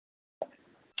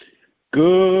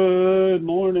Good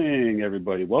morning,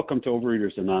 everybody. Welcome to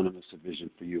Overeaters Anonymous, a Vision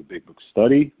for You Big Book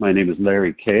Study. My name is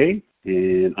Larry Kay,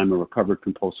 and I'm a recovered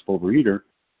compulsive overeater.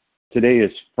 Today is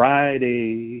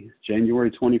Friday, January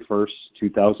 21st,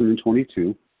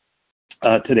 2022.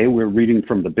 Today we're reading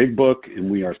from the Big Book,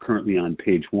 and we are currently on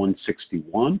page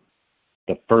 161.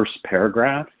 The first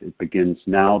paragraph, it begins,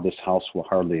 "Now this house will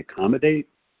hardly accommodate."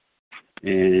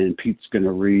 And Pete's going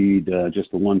to read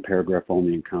just the one paragraph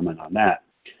only and comment on that.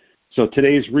 So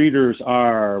today's readers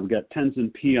are, we got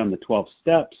Tenzin P. on the 12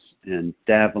 steps and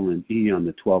Davelin E. on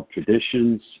the 12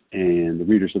 traditions. And the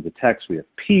readers of the text, we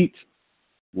have Pete,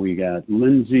 we got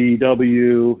Lindsay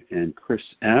W. and Chris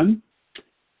M.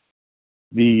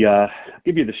 I'll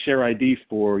give you the share ID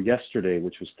for yesterday,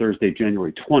 which was Thursday,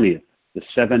 January 20th, the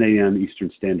 7 a.m.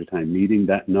 Eastern Standard Time meeting.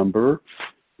 That number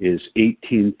is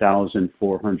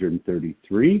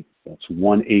 18,433. That's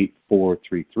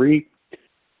 18433.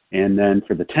 And then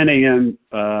for the 10 a.m.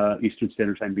 Eastern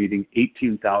Standard Time meeting,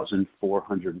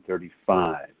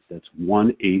 18,435. That's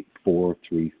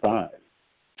 18435.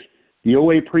 The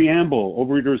OA Preamble,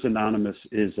 Overeaters Anonymous,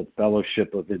 is a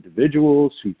fellowship of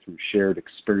individuals who, through shared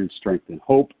experience, strength, and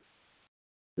hope,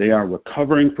 they are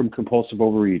recovering from compulsive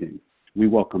overeating. We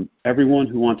welcome everyone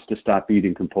who wants to stop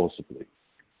eating compulsively.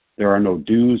 There are no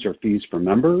dues or fees for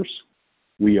members.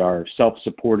 We are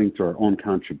self-supporting through our own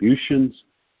contributions,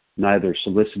 neither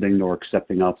soliciting nor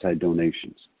accepting outside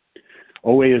donations.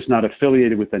 OA is not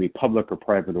affiliated with any public or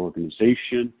private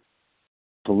organization,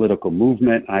 political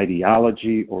movement,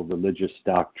 ideology, or religious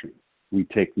doctrine. We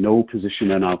take no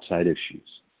position on outside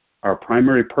issues. Our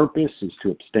primary purpose is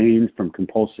to abstain from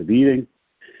compulsive eating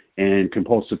and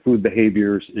compulsive food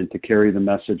behaviors and to carry the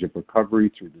message of recovery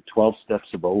through the 12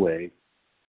 steps of OA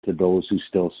to those who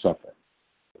still suffer.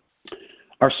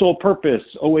 Our sole purpose,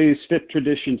 OA's fifth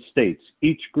tradition states,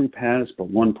 each group has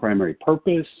but one primary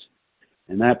purpose,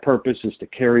 and that purpose is to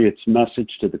carry its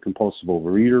message to the compulsive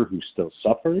overeater who still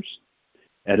suffers.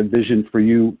 At A Vision for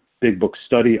You Big Book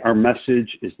Study, our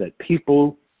message is that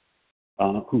people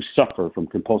who suffer from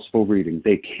compulsive overeating,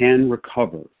 they can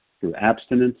recover through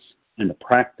abstinence and the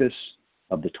practice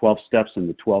of the 12 steps and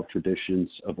the 12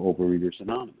 traditions of Overeaters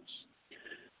Anonymous.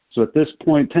 So at this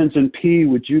point, Tenzin P.,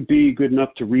 would you be good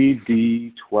enough to read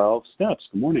the 12 steps?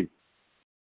 Good morning.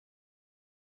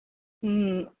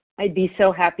 I'd be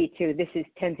so happy to. This is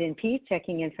Tenzin P.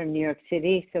 checking in from New York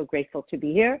City. So grateful to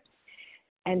be here.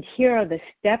 And here are the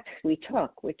steps we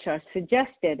took, which are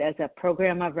suggested as a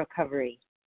program of recovery.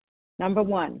 Number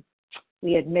 1,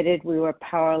 we admitted we were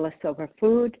powerless over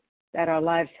food, that our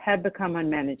lives had become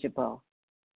unmanageable.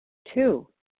 2,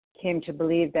 came to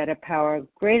believe that a power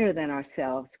greater than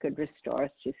ourselves could restore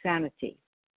us to sanity.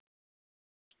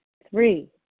 3,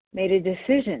 made a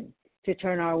decision to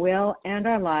turn our will and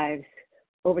our lives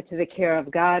over to the care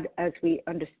of God as we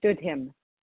understood Him.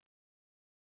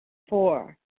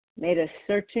 4, made a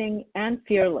searching and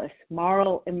fearless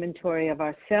moral inventory of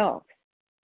ourselves.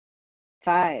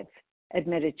 5,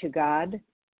 admitted to God,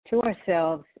 to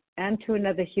ourselves, and to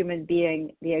another human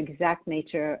being the exact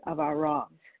nature of our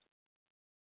wrongs.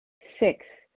 6,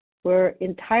 we're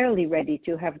entirely ready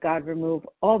to have God remove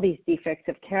all these defects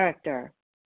of character.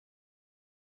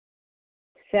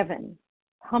 7,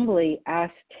 humbly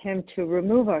asked Him to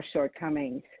remove our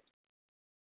shortcomings.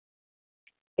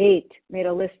 8, made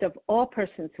a list of all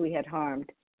persons we had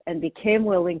harmed and became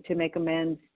willing to make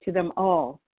amends to them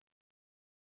all.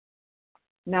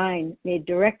 9, made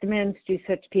direct amends to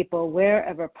such people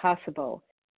wherever possible,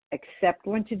 except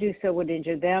when to do so would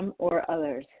injure them or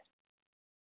others.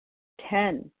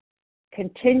 10,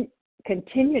 continued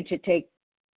to take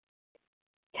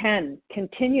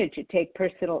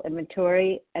personal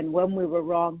inventory, and when we were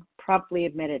wrong, promptly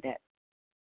admitted it.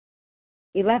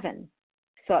 11,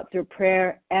 sought through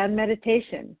prayer and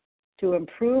meditation to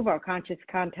improve our conscious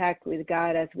contact with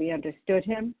God as we understood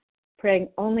Him, praying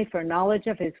only for knowledge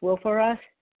of His will for us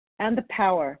and the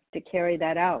power to carry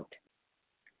that out.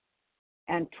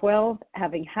 And 12,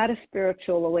 having had a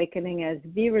spiritual awakening as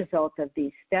the result of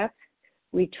these steps,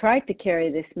 we tried to carry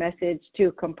this message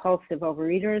to compulsive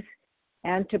overeaters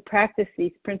and to practice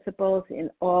these principles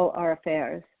in all our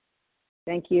affairs.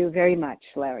 Thank you very much,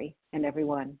 Larry, and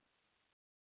everyone.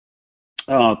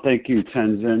 Oh, thank you,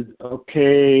 Tenzin.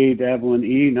 Okay, Davelin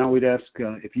E., now we'd ask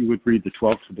if you would read the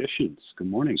 12 traditions. Good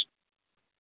morning.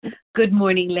 Good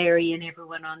morning, Larry, and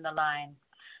everyone on the line.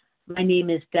 My name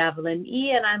is Davelin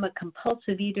E., and I'm a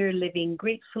compulsive eater living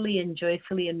gratefully and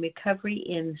joyfully in recovery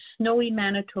in snowy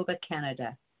Manitoba,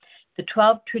 Canada. The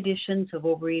 12 traditions of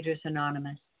Overeaters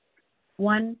Anonymous.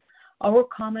 1, our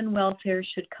common welfare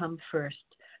should come first.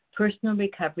 Personal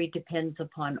recovery depends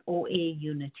upon OA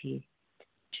unity.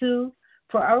 2,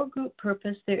 For our group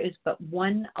purpose, there is but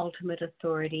one ultimate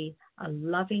authority, a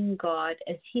loving God,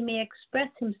 as he may express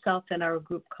himself in our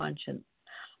group conscience.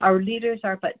 Our leaders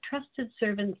are but trusted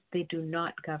servants, they do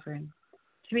not govern.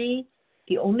 3,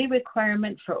 the only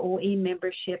requirement for OA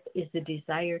membership is the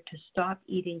desire to stop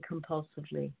eating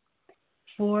compulsively.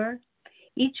 4,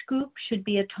 each group should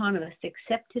be autonomous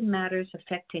except in matters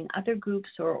affecting other groups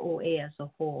or OA as a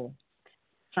whole.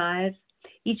 5,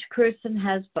 each person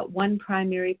has but one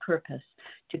primary purpose,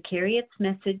 to carry its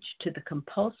message to the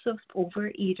compulsive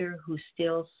overeater who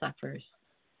still suffers.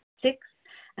 6,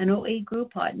 an OA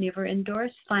group ought never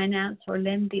endorse, finance, or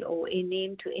lend the OA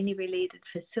name to any related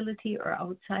facility or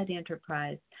outside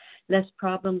enterprise, lest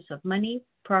problems of money,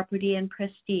 property, and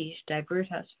prestige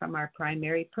divert us from our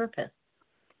primary purpose.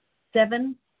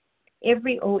 7,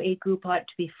 every OA group ought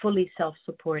to be fully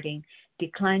self-supporting,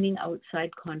 declining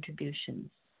outside contributions.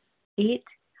 8,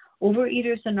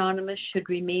 Overeaters Anonymous should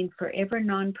remain forever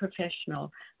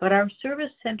non-professional, but our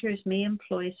service centers may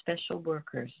employ special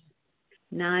workers.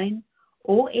 9,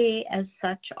 OA as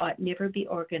such ought never be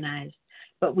organized,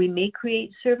 but we may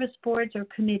create service boards or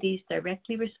committees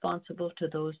directly responsible to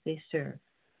those they serve.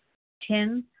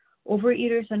 10,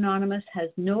 Overeaters Anonymous has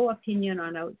no opinion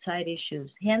on outside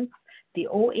issues. Hence, the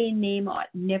OA name ought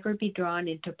never be drawn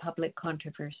into public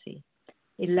controversy.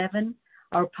 11,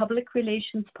 our public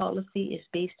relations policy is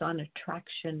based on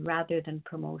attraction rather than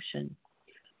promotion.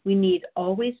 We need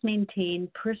always maintain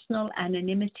personal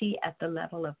anonymity at the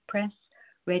level of press,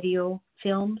 radio,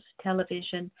 films,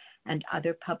 television, and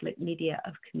other public media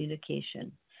of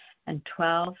communication. And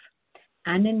 12,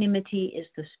 anonymity is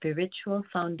the spiritual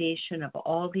foundation of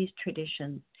all these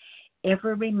traditions,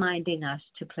 ever reminding us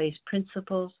to place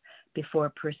principles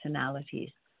before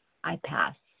personalities. I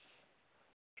pass.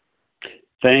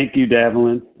 Thank you,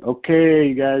 Davelin. Okay,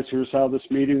 you guys, here's how this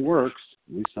meeting works,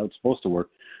 at least how it's supposed to work.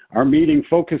 Our meeting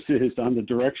focuses on the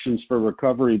directions for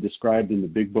recovery described in the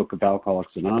Big Book of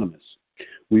Alcoholics Anonymous.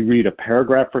 We read a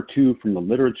paragraph or two from the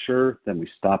literature, then we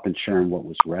stop and share what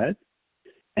was read.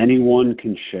 Anyone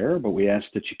can share, but we ask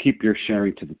that you keep your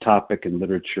sharing to the topic and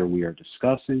literature we are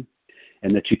discussing,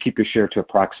 and that you keep your share to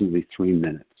approximately 3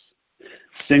 minutes.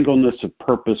 Singleness of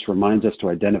purpose reminds us to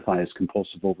identify as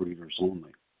compulsive overeaters only.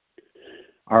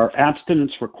 Our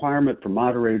abstinence requirement for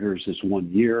moderators is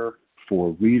 1 year,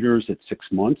 for readers it's 6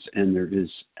 months, and there is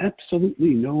absolutely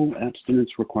no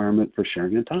abstinence requirement for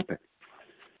sharing a topic.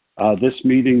 This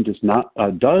meeting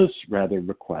does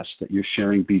request that your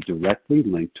sharing be directly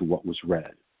linked to what was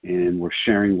read, and we're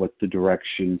sharing what the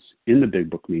directions in the Big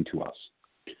Book mean to us.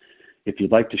 If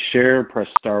you'd like to share, press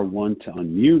star 1 to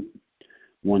unmute.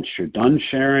 Once you're done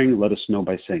sharing, let us know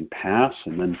by saying pass,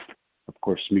 and then, of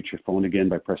course, mute your phone again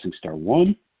by pressing star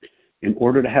 1. In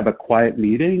order to have a quiet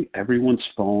meeting, everyone's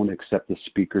phone except the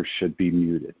speaker should be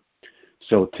muted.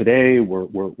 So today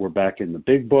we're back in the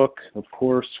Big Book, of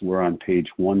course. We're on page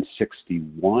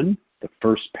 161, the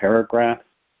first paragraph.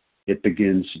 It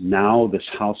begins, now this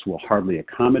house will hardly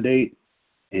accommodate,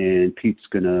 and Pete's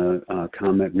going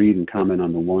to read and comment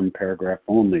on the one paragraph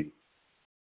only.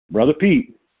 Brother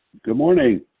Pete, good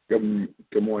morning.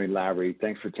 Good morning, Larry.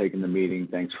 Thanks for taking the meeting.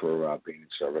 Thanks for being in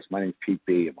service. My name is Pete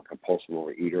B. I'm a compulsive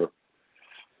overeater.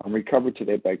 I'm recovered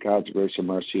today by God's grace and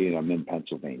mercy, and I'm in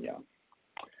Pennsylvania.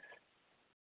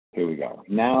 Here we go.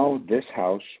 Now this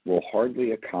house will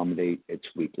hardly accommodate its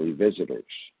weekly visitors,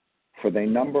 for they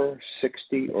number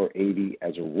 60 or 80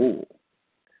 as a rule.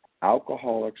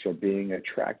 Alcoholics are being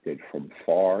attracted from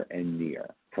far and near,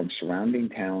 from surrounding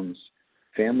towns.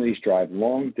 Families drive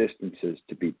long distances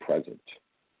to be present.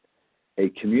 A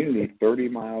community 30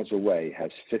 miles away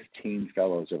has 15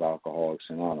 fellows of Alcoholics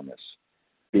Anonymous.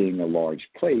 Being a large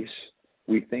place,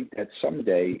 we think that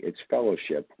someday its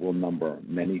fellowship will number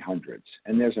many hundreds.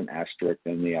 And there's an asterisk,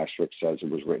 and the asterisk says it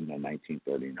was written in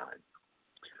 1939.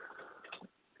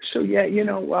 So, yeah,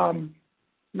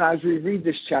 now as we read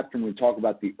this chapter and we talk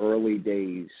about the early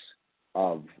days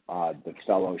of the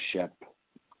fellowship,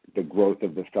 the growth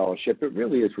of the fellowship, it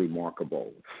really is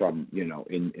remarkable from,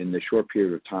 in the short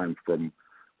period of time from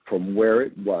where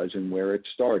it was and where it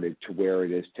started to where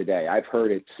it is today. I've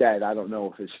heard it said, I don't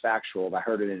know if it's factual, but I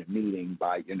heard it in a meeting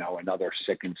by, another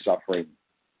sick and suffering,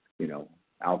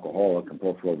 alcoholic,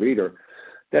 compulsive reader,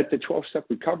 that the 12-step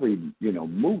recovery,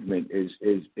 movement is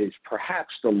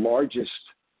perhaps the largest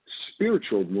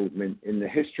spiritual movement in the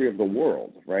history of the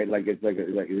world, right?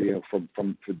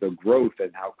 From the growth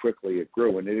and how quickly it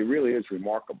grew, and it really is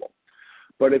remarkable.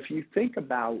 But if you think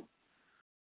about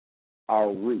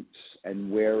our roots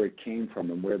and where it came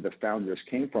from and where the founders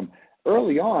came from,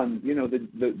 early on,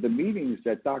 the meetings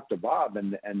that Dr. Bob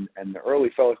and the early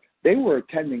fellows, they were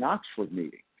attending Oxford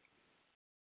meetings.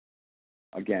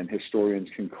 again, historians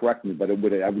can correct me, but I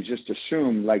would just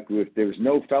assume, like, if there's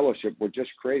no fellowship, we're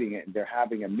just creating it, and they're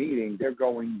having a meeting, they're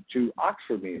going to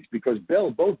Oxford meetings, because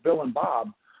both Bill and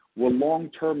Bob were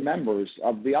long-term members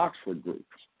of the Oxford groups.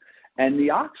 And the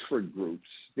Oxford groups,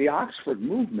 the Oxford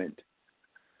movement,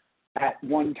 at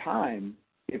one time,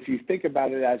 if you think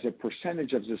about it as a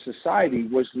percentage of the society,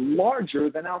 was larger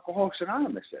than Alcoholics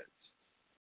Anonymous is.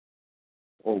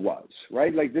 Or was,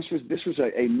 right? Like this was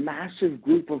a massive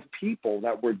group of people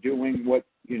that were doing what,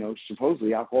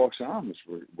 supposedly Alcoholics Anonymous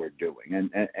were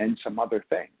doing, and some other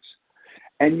things.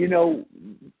 And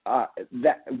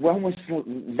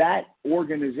that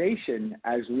organization,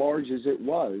 as large as it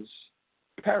was,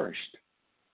 perished,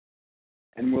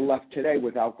 and we're left today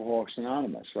with Alcoholics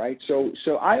Anonymous, right? So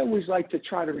I always like to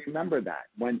try to remember that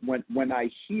when I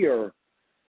hear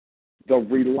the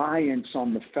reliance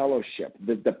on the fellowship,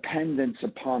 the dependence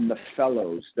upon the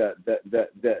fellows, the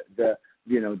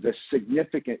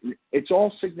significant. It's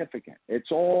all significant.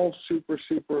 It's all super,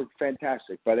 super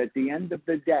fantastic. But at the end of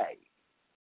the day,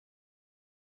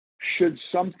 should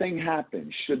something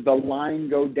happen, should the line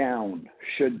go down,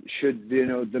 should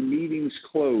the meetings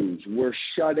close, we're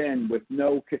shut in with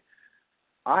no.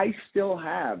 I still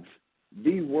have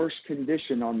the worst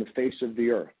condition on the face of the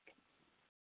earth.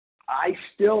 I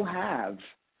still have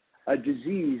a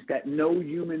disease that no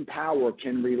human power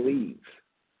can relieve.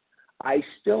 I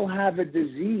still have a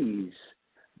disease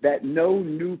that no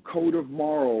new code of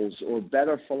morals or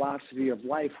better philosophy of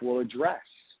life will address.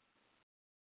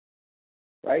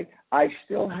 Right? I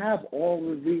still have all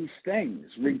of these things,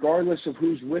 regardless of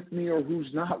who's with me or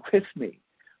who's not with me.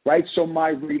 Right? So my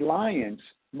reliance,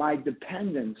 my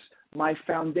dependence, my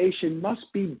foundation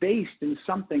must be based in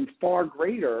something far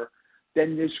greater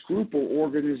than this group or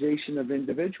organization of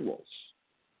individuals,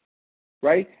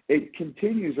 right? It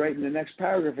continues, right, in the next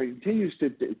paragraph, it continues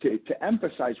to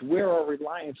emphasize where our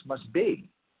reliance must be,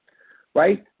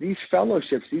 right? These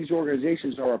fellowships, these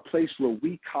organizations are a place where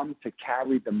we come to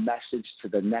carry the message to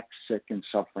the next sick and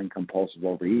suffering compulsive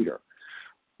overeater.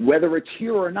 Whether it's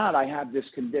here or not, I have this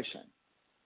condition,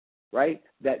 right,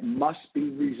 that must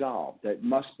be resolved, that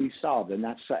must be solved, and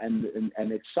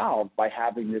it's solved by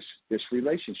having this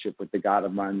relationship with the God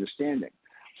of my understanding.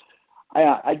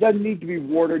 It doesn't need to be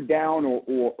watered down,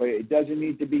 or it doesn't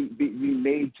need to be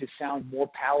made to sound more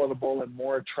palatable and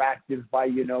more attractive by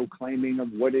claiming of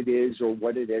what it is or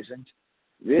what it isn't.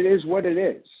 It is what it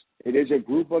is. It is a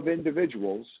group of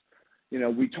individuals.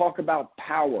 We talk about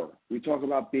power. We talk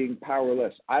about being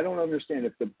powerless. I don't understand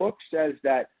if the book says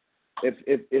that.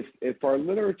 If our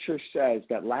literature says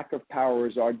that lack of power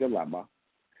is our dilemma,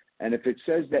 and if it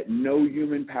says that no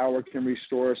human power can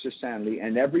restore us to sanity,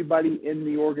 and everybody in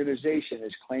the organization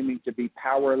is claiming to be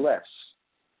powerless,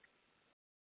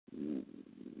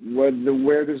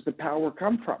 where does the power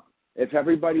come from? If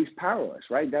everybody's powerless,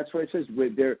 right? That's what it says.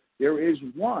 There is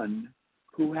one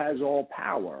who has all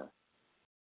power.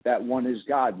 That one is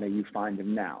God. May you find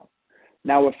him now.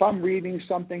 Now, if I'm reading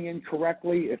something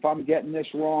incorrectly, if I'm getting this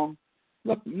wrong,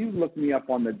 look me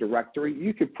up on the directory.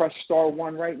 You could press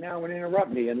 *1 right now and interrupt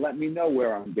me and let me know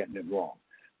where I'm getting it wrong.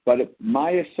 But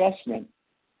my assessment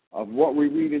of what we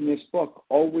read in this book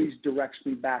always directs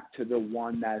me back to the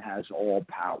one that has all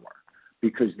power,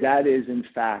 because that is, in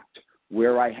fact,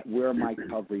 where my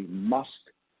recovery must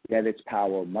get its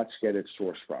power, must get its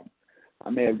source from.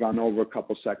 I may have gone over a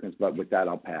couple seconds, but with that,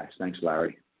 I'll pass. Thanks,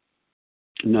 Larry.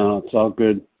 No, it's all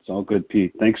good. It's all good,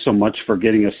 Pete. Thanks so much for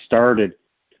getting us started.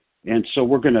 And so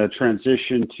we're going to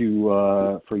transition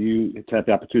to for you to have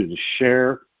the opportunity to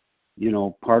share.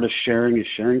 Part of sharing is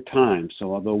sharing time.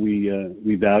 So although we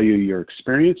value your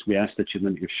experience, we ask that you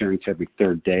limit your sharing to every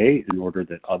third day in order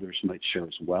that others might share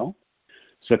as well.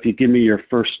 So if you give me your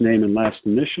first name and last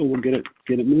initial, we'll get it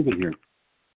moving here.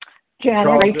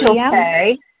 Janet, Rachel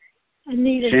K.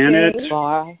 Anita Janet,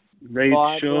 J.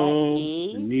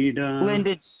 Rachel, Anita,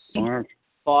 Linda,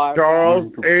 Barb,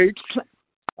 Charles H.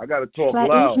 I got to talk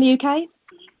loud. From UK.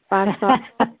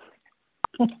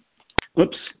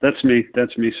 Oops, that's me.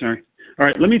 Sorry. All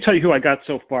right, let me tell you who I got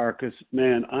so far, because,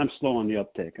 man, I'm slow on the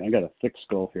uptake. I got a thick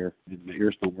skull here, and my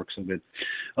ears don't work so good.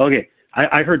 Okay,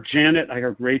 I heard Janet, I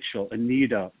heard Rachel,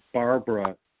 Anita,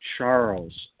 Barbara,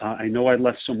 Charles. I know I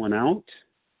left someone out.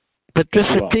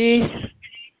 Patricia P.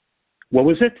 What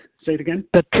was it? Say it again.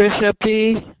 Patricia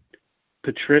P.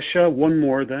 Patricia, one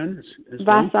more then.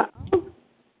 Vasa.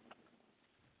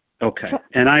 Okay,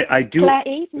 and I do. Claire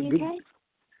E. from UK.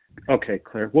 Okay,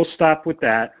 Claire, we'll stop with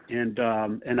that, and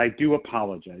I do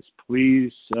apologize.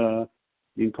 Please, you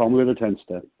can call me with a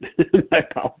 10-step. My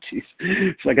apologies.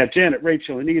 So I got Janet,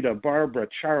 Rachel, Anita, Barbara,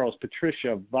 Charles,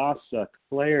 Patricia, Vasa,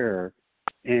 Claire,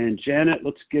 And Janet,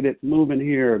 let's get it moving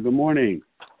here. Good morning.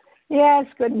 Yes,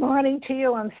 good morning to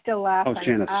you. I'm still laughing. Oh,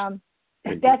 Janice.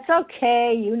 That's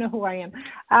okay. You know who I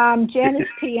am. Janice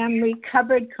PM,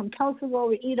 recovered compulsive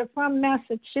overeater from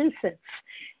Massachusetts.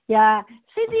 Yeah.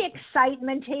 See the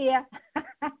excitement here?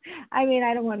 I mean,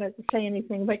 I don't want to say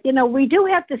anything, but, we do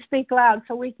have to speak loud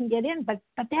so we can get in, but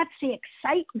that's the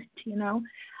excitement,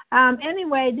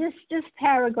 Anyway, this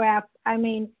paragraph, I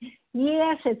mean,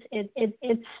 yes,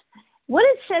 it's what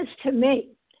it says to me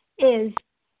is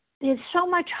there's so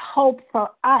much hope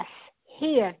for us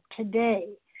here today.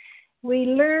 We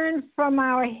learn from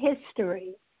our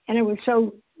history, and it was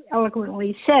so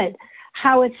eloquently said,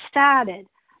 how it started.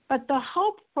 But the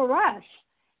hope for us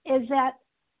is that,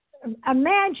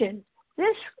 imagine,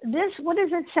 this what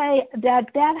does it say?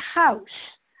 That house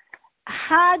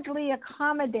hardly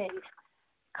accommodated.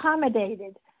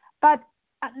 But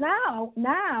now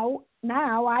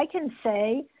I can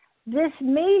say this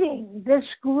meeting, this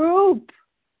group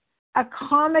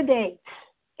accommodates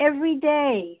every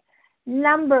day.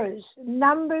 Numbers in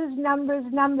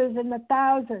the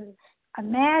thousands.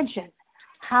 Imagine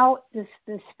how this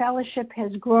fellowship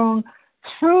has grown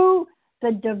through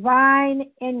the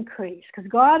divine increase. Because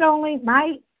God only,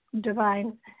 my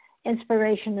divine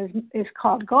inspiration is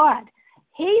called God.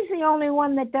 He's the only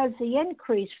one that does the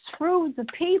increase through the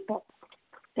people.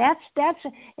 That's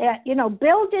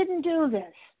Bill didn't do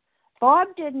this. Bob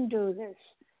didn't do this.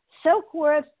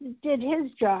 Silkworth did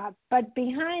his job, but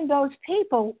behind those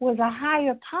people was a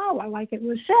higher power, like it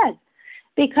was said.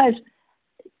 Because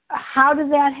how did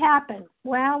that happen?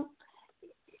 Well,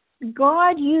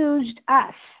 God used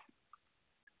us,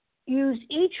 used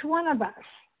each one of us,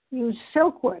 used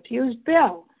Silkworth, used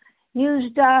Bill,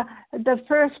 used the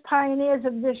first pioneers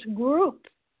of this group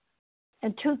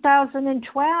in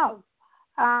 2012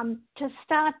 to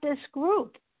start this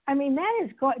group. I mean, that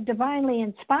is divinely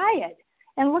inspired.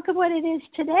 And look at what it is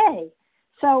today.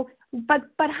 So, but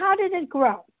how did it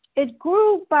grow? It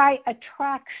grew by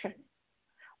attraction.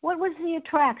 What was the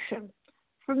attraction?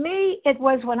 For me, it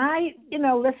was when I,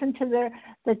 listened to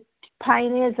the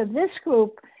pioneers of this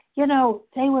group,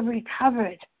 they were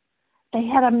recovered. They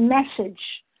had a message.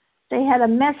 They had a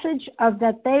message of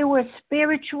that they were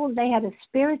spiritual. They had a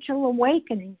spiritual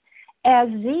awakening as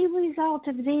the result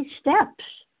of these steps.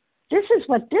 This is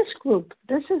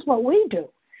what we do.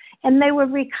 And they were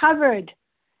recovered,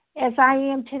 as I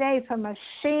am today, from a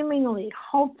seemingly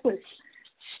hopeless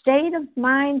state of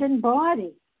mind and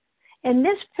body. And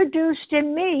this produced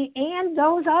in me and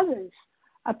those others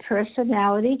a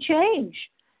personality change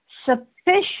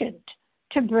sufficient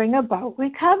to bring about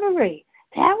recovery.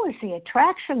 That was the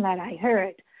attraction that I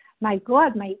heard. My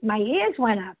God, my ears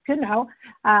went up,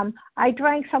 I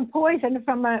drank some poison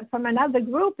from another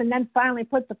group and then finally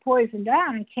put the poison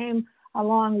down and came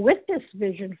along with this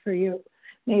vision for you,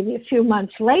 maybe a few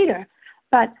months later.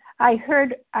 But I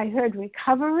heard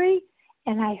recovery,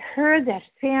 and I heard that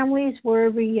families were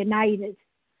reunited,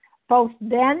 both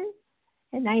then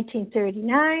in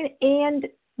 1939 and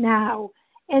now.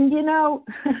 And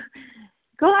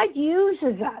God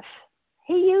uses us.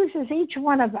 He uses each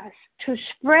one of us to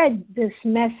spread this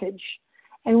message.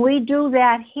 And we do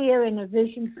that here in A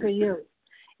Vision for You.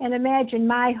 And imagine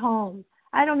my home.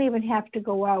 I don't even have to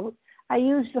go out. I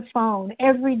use the phone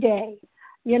every day,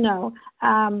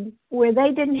 where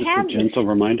they didn't just have a gentle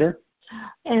reminder.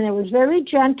 And it was very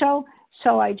gentle.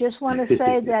 So I just want to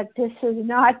say that this is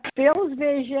not Bill's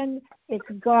vision. It's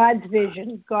God's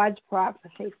vision, God's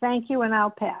prophecy. Thank you, and I'll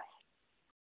pass.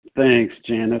 Thanks,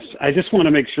 Janice. I just want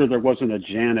to make sure there wasn't a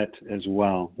Janet as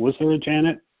well. Was there a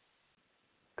Janet?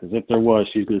 Because if there was,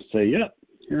 she's going to say, yep,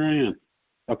 here I am.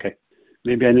 Okay.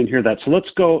 Maybe I didn't hear that. So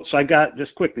let's go. So I got,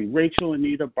 just quickly, Rachel,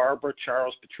 Anita, Barbara,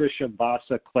 Charles, Patricia,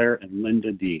 Vasa, Claire, and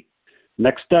Linda D.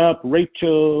 Next up,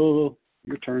 Rachel,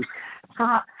 your turn.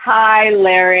 Hi,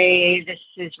 Larry. This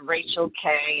is Rachel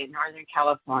K. in Northern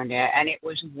California, and it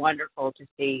was wonderful to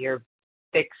see your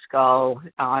thick skull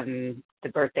on the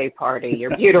birthday party.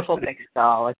 Your beautiful thick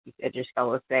skull. Your skull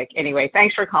was thick. Anyway,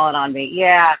 thanks for calling on me.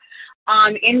 Yeah.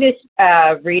 In this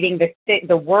reading,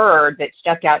 the word that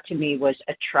stuck out to me was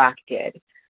attracted.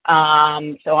 So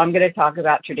I'm going to talk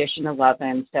about Tradition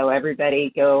 11. So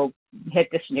everybody go hit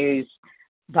the snooze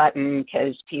button,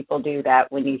 because people do that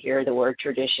when you hear the word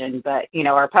tradition. But,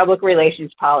 our public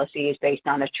relations policy is based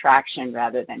on attraction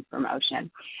rather than promotion.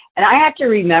 And I have to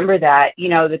remember that,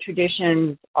 the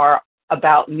traditions are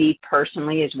about me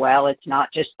personally as well. It's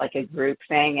not just like a group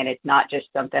thing, and it's not just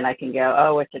something I can go,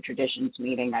 oh, it's a traditions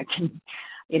meeting. I can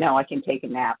take a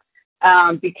nap.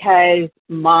 Because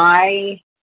my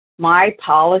my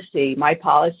policy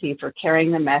for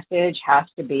carrying the message has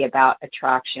to be about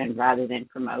attraction rather than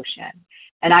promotion.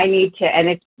 And I need to,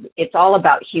 and it's all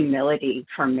about humility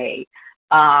for me.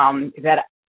 That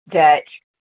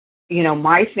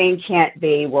my thing can't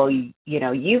be, well,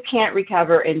 you can't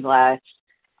recover unless.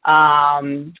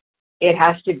 It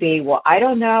has to be, well, I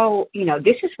don't know,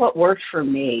 this is what worked for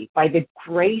me. By the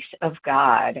grace of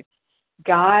God,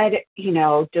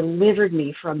 delivered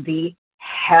me from the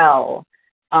hell.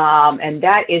 And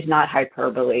that is not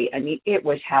hyperbole. I mean, it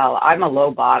was hell. I'm a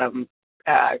low bottom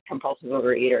compulsive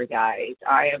overeater, guys.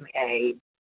 I am a,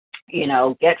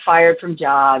 get fired from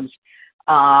jobs,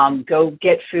 go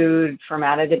get food from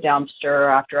out of the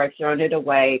dumpster after I've thrown it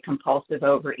away, compulsive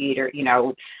overeater,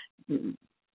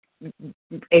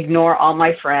 ignore all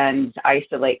my friends,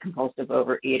 isolate, compulsive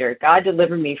overeater. God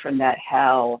delivered me from that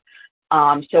hell.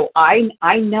 So I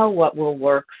know what will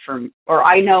work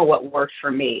I know what works for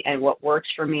me and what works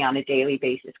for me on a daily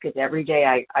basis, because every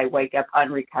day I wake up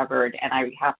unrecovered and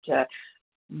I have to,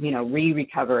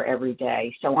 re-recover every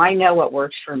day. So I know what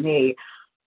works for me.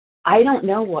 I don't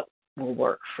know what will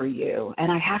work for you.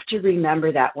 And I have to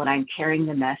remember that when I'm carrying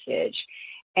the message.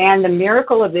 And the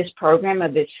miracle of this program,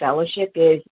 of this fellowship,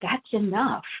 is that's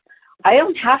enough. I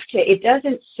don't have to, it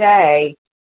doesn't say,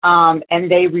 and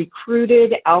they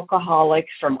recruited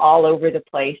alcoholics from all over the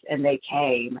place and they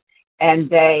came. And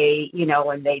they,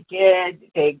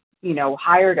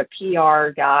 hired a PR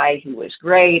guy who was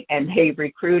great and they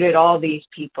recruited all these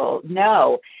people.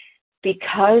 No,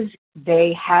 because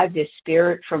they had this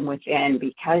spirit from within,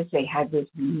 because they had this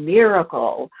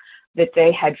miracle that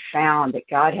they had found, that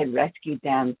God had rescued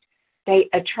them, they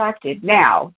attracted.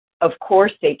 Now, of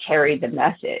course, they carried the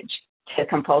message to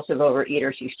compulsive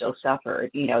overeaters who still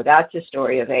suffered. That's the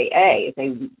story of AA.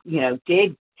 They,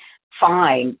 did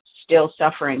find still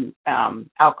suffering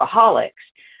alcoholics.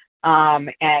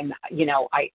 And,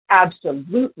 I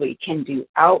absolutely can do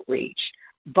outreach,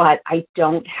 but I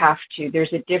don't have to.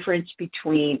 There's a difference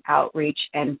between outreach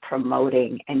and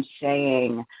promoting and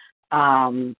saying,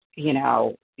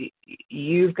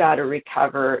 you've got to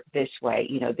recover this way.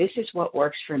 This is what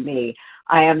works for me.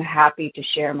 I am happy to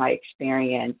share my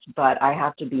experience, but I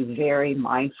have to be very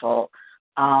mindful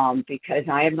because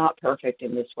I am not perfect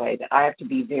in this way, that I have to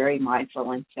be very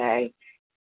mindful and say,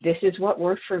 this is what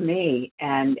worked for me,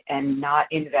 and not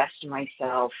invest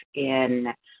myself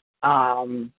in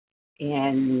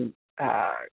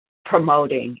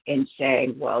promoting and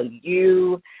saying, well,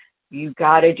 you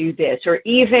got to do this, or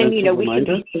even, we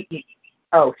can be,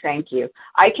 oh, thank you.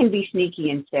 I can be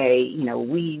sneaky and say,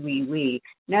 we.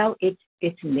 No,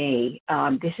 it's me.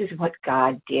 This is what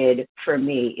God did for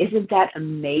me. Isn't that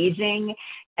amazing?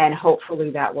 And hopefully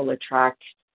that will attract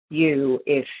you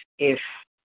if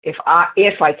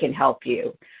I can help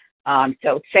you.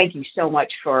 So thank you so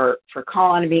much for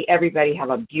calling me. Everybody have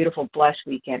a beautiful, blessed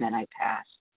weekend, and I pass.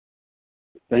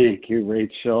 Thank you,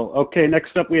 Rachel. Okay,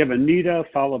 next up we have Anita,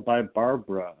 followed by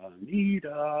Barbara.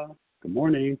 Anita, good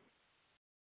morning.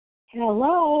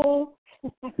 Hello.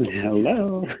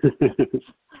 Hello.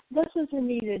 This is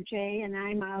Anita J., and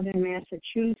I'm out in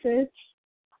Massachusetts.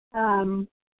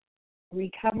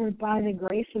 Recovered by the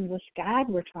grace of this God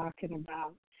we're talking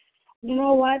about. You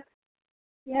know what?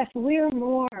 Yes, we're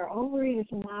more.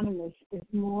 Overeaters Anonymous is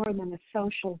more than a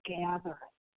social gathering.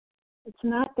 It's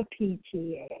not the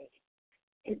PTA.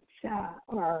 It's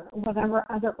or whatever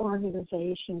other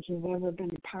organizations you've ever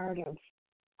been a part of.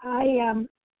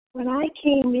 When I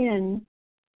came in,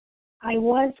 I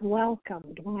was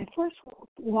welcomed. When I first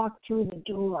walked through the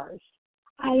doors,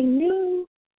 I knew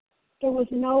there was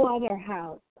no other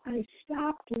house. I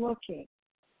stopped looking,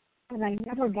 and I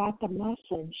never got the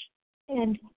message.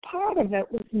 And part of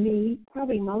it was me,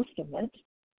 probably most of it,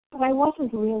 but I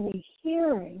wasn't really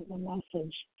hearing the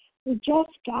message. We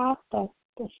just got the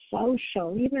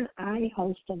social. Even I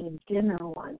hosted a dinner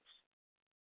once,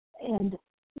 and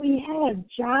we had a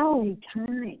jolly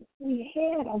time. We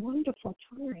had a wonderful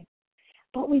time,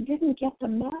 but we didn't get the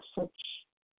message.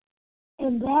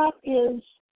 And that is,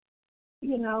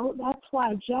 that's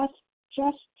why just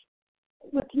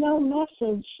with no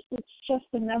message, it's just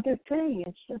another thing.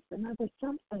 It's just another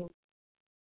something.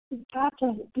 You've got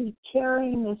to be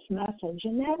carrying this message,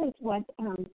 and that is what.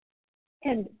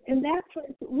 And that's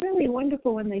really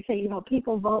wonderful when they say,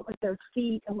 people vote with their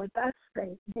feet, and with us,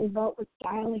 they vote with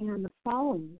dialing on the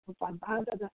phone. If I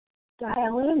bother to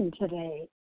dial in today,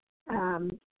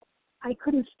 I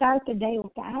couldn't start the day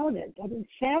without it. I mean,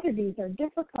 Saturdays are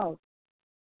difficult,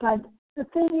 but the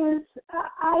thing is,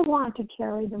 I want to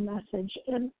carry the message.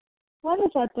 And what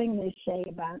is that thing they say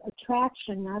about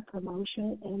attraction, not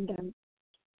promotion? And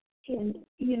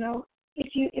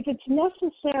if it's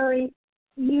necessary,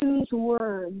 use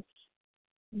words.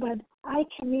 But I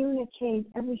communicate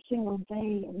every single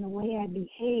day in the way I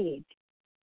behave,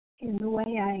 in the way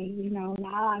now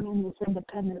I'm in this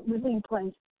independent living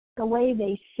place, the way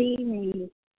they see me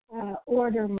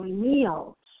order my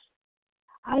meals.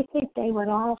 I think they would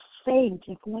all faint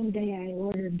if one day I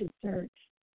ordered desserts.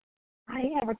 I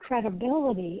have a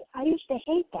credibility. I used to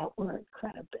hate that word,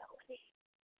 credibility.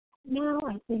 Now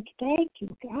I think, thank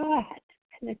you, God.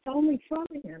 And it's only from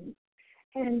Him.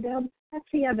 And that's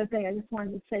the other thing I just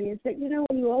wanted to say is that,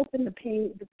 when you open the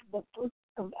book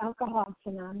of Alcoholics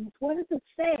Anonymous, what does it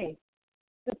say?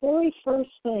 The very first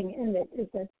thing in it is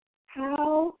that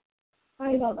how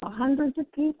hundreds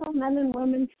of people, men and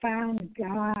women, found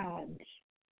God.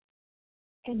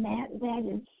 And that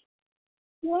is,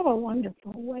 what a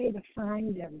wonderful way to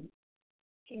find Him.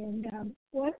 And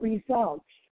what results.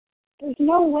 There's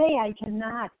no way I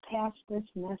cannot pass this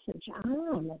message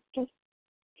on. That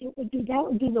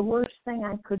would be the worst thing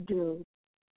I could do.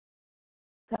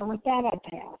 So with that, I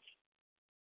pass.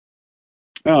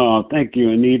 Oh, thank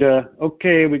you, Anita.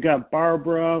 Okay, we got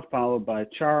Barbara, followed by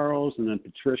Charles, and then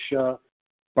Patricia.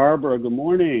 Barbara, good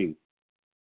morning.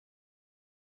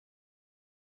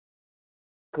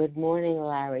 Good morning,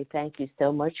 Larry. Thank you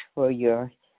so much for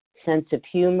your sense of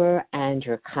humor and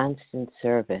your constant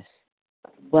service.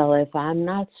 Well, if I'm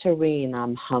not serene,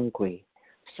 I'm hungry.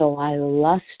 So I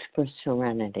lust for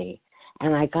serenity.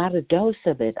 And I got a dose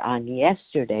of it on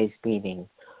yesterday's meeting.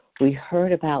 We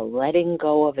heard about letting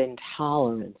go of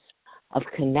intolerance, of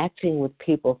connecting with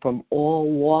people from all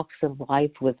walks of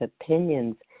life with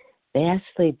opinions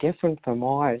vastly different from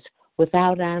ours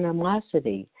without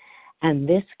animosity. And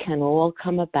this can all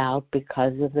come about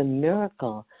because of the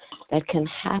miracle that can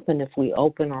happen if we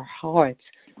open our hearts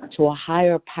to a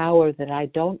higher power that I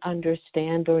don't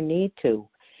understand or need to.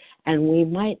 And we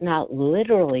might not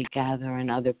literally gather in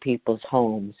other people's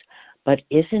homes, but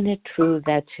isn't it true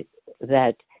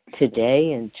that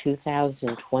today in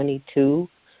 2022,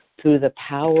 through the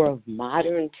power of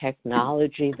modern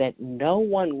technology that no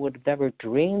one would have ever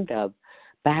dreamed of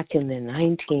back in the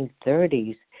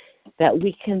 1930s, that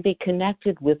we can be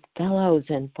connected with fellows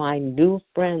and find new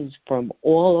friends from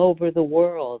all over the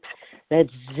world that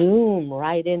Zoom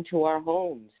right into our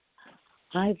homes.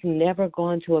 I've never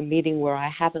gone to a meeting where I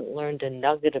haven't learned a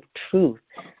nugget of truth,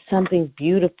 something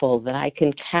beautiful that I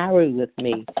can carry with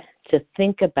me to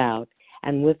think about,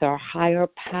 and with our higher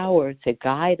power to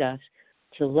guide us,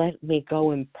 to let me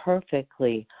go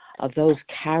imperfectly of those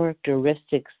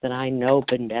characteristics that I know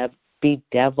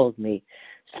bedeviled me,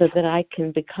 so that I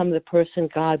can become the person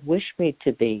God wished me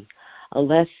to be, a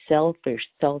less selfish,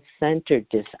 self-centered,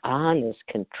 dishonest,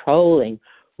 controlling,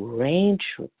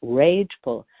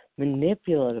 rageful,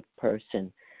 manipulative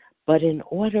person. But in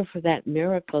order for that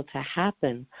miracle to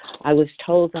happen, I was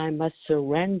told I must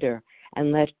surrender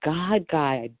and let God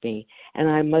guide me, and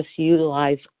I must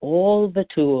utilize all the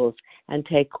tools and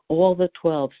take all the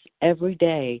 12s every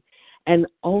day, and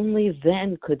only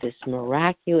then could this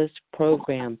miraculous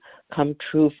program come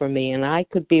true for me, and I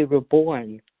could be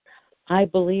reborn. I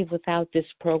believe without this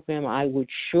program, I would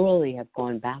surely have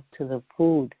gone back to the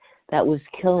food that was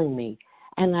killing me,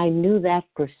 and I knew that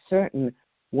for certain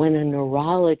when a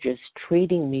neurologist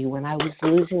treating me when I was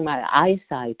losing my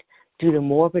eyesight due to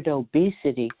morbid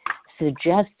obesity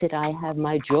suggested I have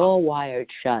my jaw wired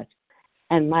shut.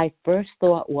 And my first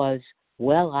thought was,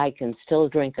 well, I can still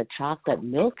drink a chocolate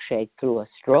milkshake through a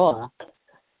straw.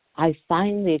 I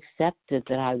finally accepted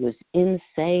that I was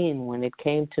insane when it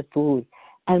came to food,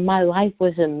 and my life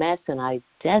was a mess, and I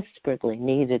desperately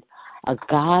needed a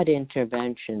God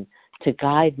intervention to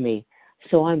guide me.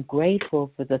 So I'm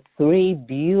grateful for the 3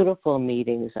 beautiful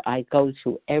meetings I go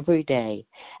to every day,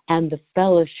 and the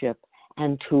fellowship,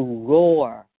 and to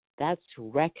roar. That's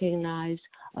recognize,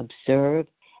 observe,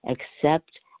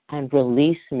 accept, and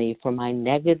release me from my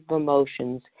negative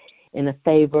emotions in a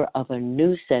favor of a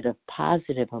new set of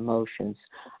positive emotions.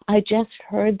 I just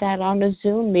heard that on a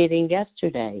Zoom meeting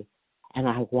yesterday, and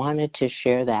I wanted to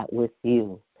share that with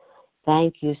you.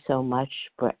 Thank you so much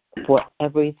for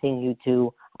everything you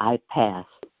do. I pass.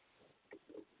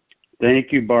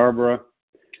 Thank you, Barbara.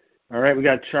 All right, we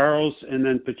got Charles and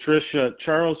then Patricia.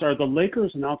 Charles, are the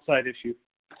Lakers an outside issue?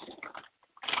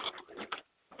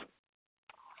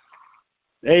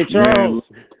 Hey, Charles.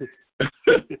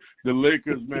 The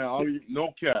Lakers, man,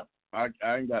 no cap. I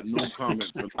ain't got no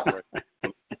comment for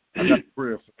that. I got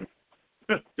prayer for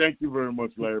them. Thank you very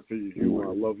much, Larry, for your humor.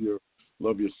 I love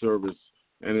your service,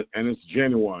 and it's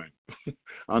genuine.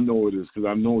 I know it is because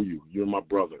I know you. You're my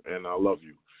brother, and I love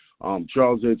you.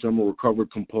 Charles H., I'm a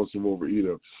recovered compulsive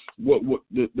overeater. What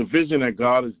the vision that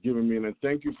God has given me, and I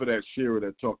thank you for that share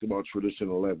that talked about Tradition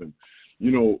 11.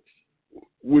 You know,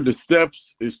 with the steps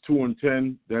is 2 and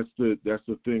 10. That's the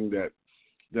thing that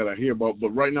I hear about. But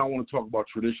right now I want to talk about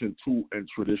Tradition 2 and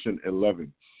Tradition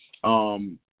 11.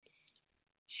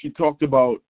 She talked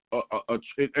about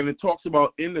and it talks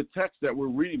about in the text that we're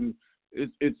reading.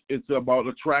 It's about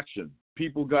attraction.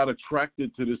 People got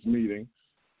attracted to this meeting.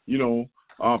 You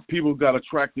know, people got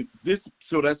attracted.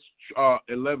 So that's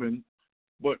 11.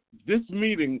 But this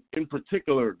meeting in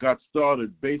particular got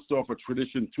started based off a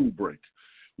Tradition 2 break.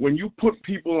 When you put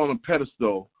people on a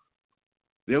pedestal,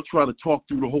 they'll try to talk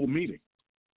through the whole meeting.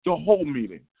 The whole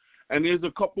meeting. And there's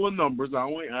a couple of numbers.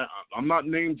 I'm not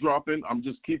name dropping. I'm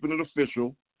just keeping it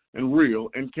official and real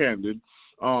and candid.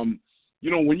 You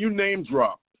know, when you name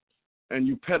drop and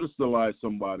you pedestalize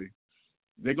somebody,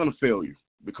 they're going to fail you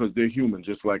because they're human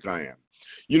just like I am.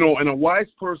 You know, and a wise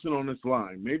person on this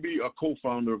line, maybe a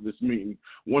co-founder of this meeting,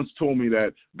 once told me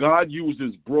that God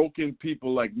uses broken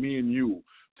people like me and you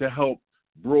to help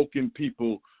broken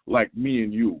people like me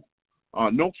and you.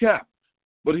 No cap.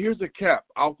 But here's a cap,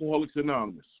 Alcoholics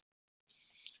Anonymous.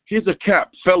 Here's a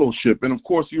cap, fellowship. And, of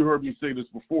course, you heard me say this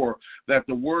before, that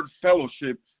the word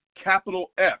fellowship,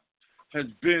 capital F, is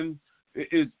in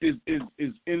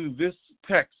this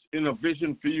text in A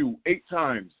Vision for You 8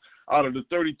 times out of the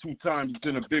 32 times it's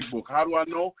in a big book. How do I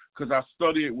know? Because I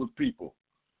study it with people.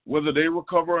 Whether they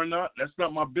recover or not, that's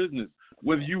not my business.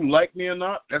 Whether you like me or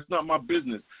not, that's not my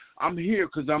business. I'm here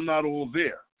because I'm not all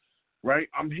there, right?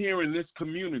 I'm here in this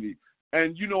community.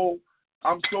 And, you know,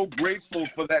 I'm so grateful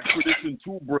for that Tradition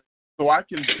 2 break so I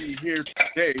can be here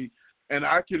today. And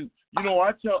I can, you know,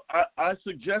 I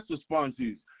suggest to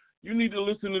sponsees, you need to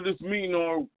listen to this meeting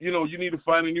or, you know, you need to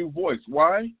find a new voice.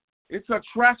 Why? It's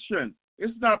attraction.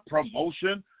 It's not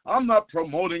promotion. I'm not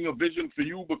promoting A Vision for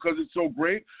You because it's so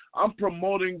great. I'm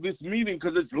promoting this meeting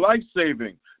because it's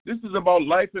life-saving. This is about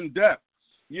life and death.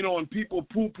 You know, and people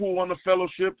poo-poo on the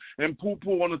fellowship and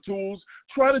poo-poo on the tools.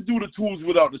 Try to do the tools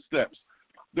without the steps.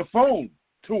 The phone,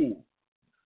 tool.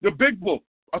 The big book,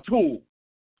 a tool.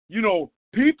 You know,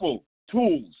 people,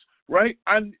 tools, right?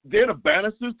 And they're the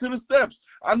banisters to the steps.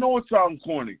 I know it sounds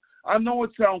corny. I know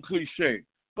it sounds cliche,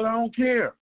 but I don't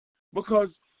care because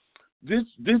this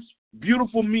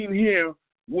beautiful meeting here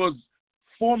was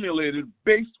formulated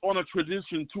based on a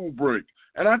Tradition 2 break.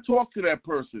 And I talked to that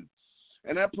person.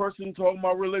 And that person talking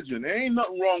about religion. There ain't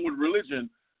nothing wrong with religion,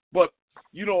 but,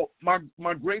 you know,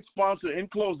 my great sponsor in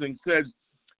closing said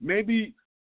maybe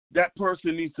that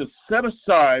person needs to set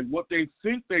aside what they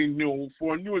think they know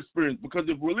for a new experience. Because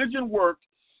if religion worked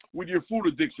with your food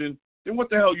addiction, then what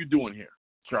the hell are you doing here,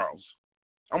 Charles?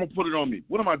 I'm going to put it on me.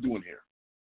 What am I doing here?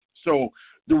 So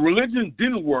the religion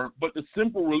didn't work, but the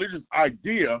simple religious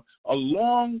idea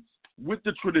along with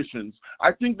the traditions,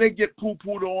 I think they get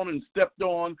poo-pooed on and stepped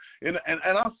on. And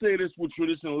I'll say this with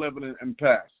Tradition 11 and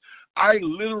past. I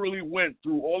literally went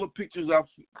through all the pictures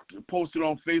I've posted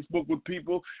on Facebook with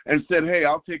people and said, hey,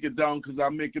 I'll take it down because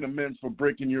I'm making amends for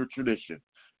breaking your tradition.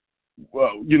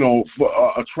 You know,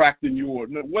 for attracting you or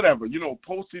whatever, you know,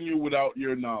 posting you without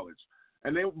your knowledge.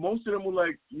 And most of them were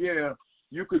like, yeah,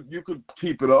 you could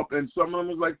keep it up, and some of them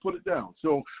was like, put it down.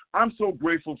 So I'm so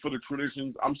grateful for the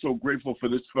traditions. I'm so grateful for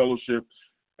this fellowship,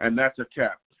 and that's a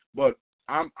cap. But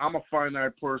I'm a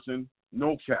finite person,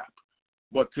 no cap.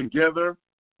 But together,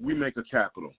 we make a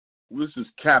capital. This is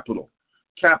capital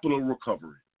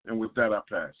recovery. And with that, I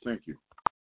pass. Thank you.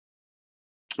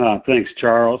 Thanks,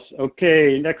 Charles.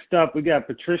 Okay, next up, we got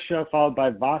Patricia, followed by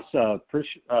Vasa.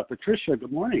 Patricia,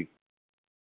 good morning.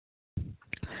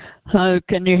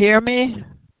 Can you hear me?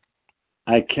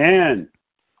 I can.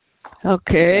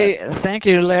 Okay. Thank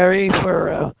you, Larry, for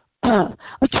a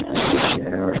chance to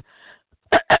share.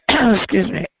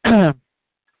 Excuse me.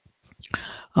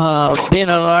 Being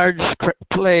a large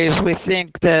place, we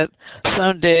think that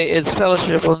someday its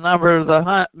fellowship will number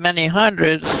the many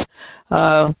hundreds.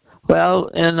 Well,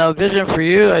 in A Vision for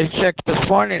You, I checked this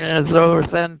morning, and it's over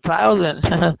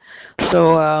 10,000.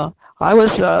 So I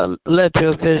was led to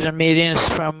a vision meetings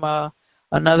from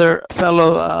another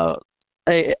fellow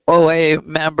OA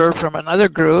member from another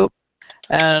group,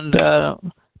 and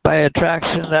by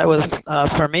attraction, that was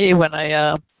for me when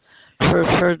I first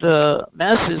heard the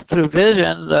message through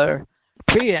vision. The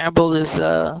preamble is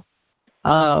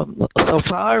so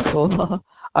powerful.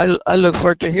 I look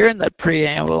forward to hearing that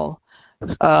preamble.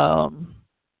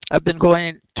 I've been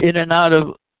going in and out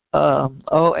of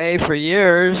OA for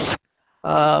years.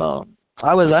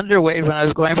 I was underweight when I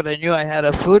was going, but I knew I had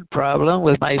a food problem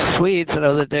with my sweets that I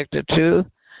was addicted to.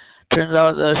 Turns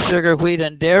out the sugar, wheat,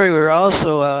 and dairy were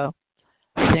also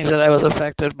things that I was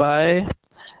affected by.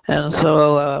 And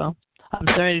so I'm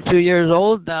 72 years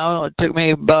old now. It took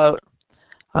me about,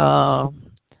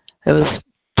 it was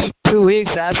 2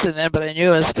 weeks abstinent, but I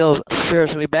knew I was still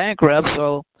spiritually bankrupt.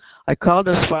 So I called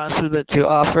the sponsor that you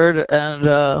offered,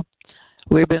 and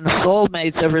we've been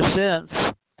soulmates ever since.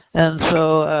 And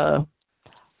so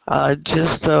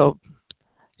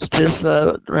just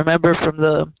remember from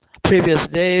the previous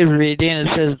day reading, it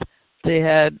says they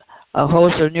had a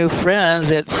host of new friends.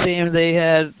 It seemed they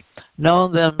had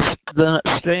known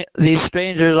these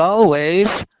strangers always,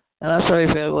 and that's how I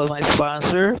felt with my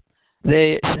sponsor.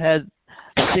 They had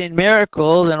seen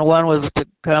miracles, and one was to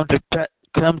come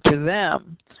to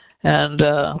them, and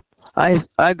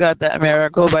I got that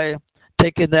miracle by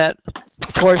taking that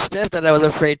fourth step that I was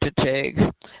afraid to take.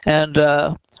 And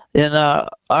in a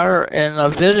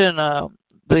vision,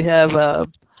 we have a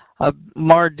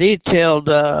more detailed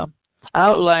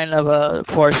outline of a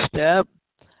fourth step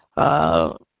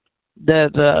that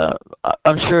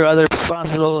I'm sure other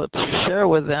sponsors will share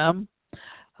with them.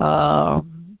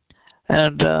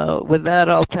 And with that,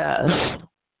 I'll pass.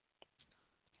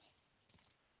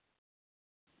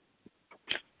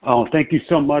 Oh, thank you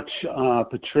so much,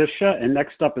 Patricia. And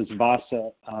next up is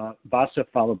Vasa. Vasa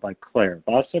followed by Claire.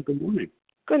 Vasa, good morning.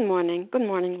 Good morning. Good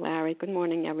morning, Larry. Good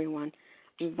morning, everyone.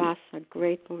 I'm Vasa,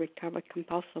 grateful, recovered,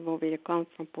 compulsive overeater, calling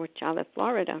from Port Charlotte,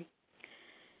 Florida.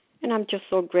 And I'm just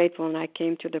so grateful when I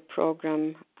came to the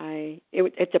program.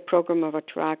 It's a program of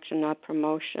attraction, not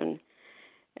promotion.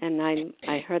 And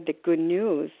I heard the good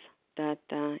news that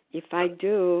if I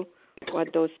do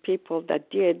what those people that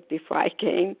did before I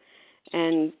came,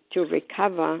 and to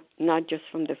recover not just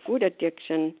from the food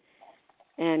addiction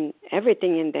and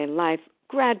everything in their life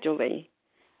gradually,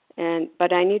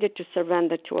 but I needed to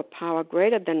surrender to a power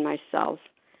greater than myself,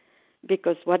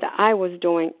 because what I was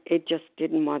doing, it just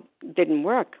didn't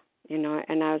work, and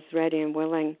I was ready and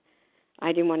willing.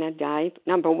 I didn't want to die.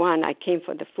 Number one, I came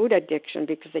for the food addiction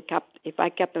because if I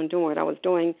kept on doing what I was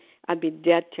doing, I'd be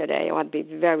dead today, or I'd be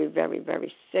a very, very,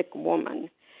 very sick woman.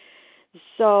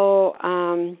 So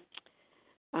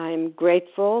I'm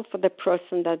grateful for the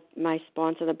person that my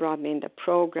sponsor that brought me in the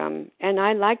program, and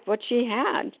I liked what she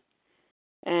had.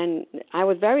 And I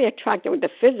was very attracted with the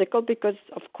physical because,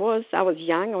 of course, I was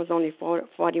young. I was only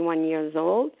 41 years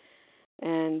old,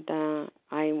 and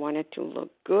I wanted to look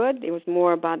good. It was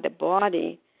more about the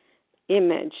body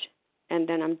image, and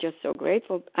then I'm just so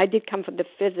grateful. I did come for the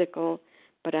physical,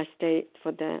 but I stayed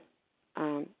for the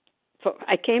I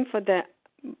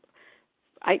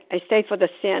stayed for the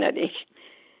sanity.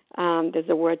 There's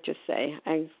a word to say.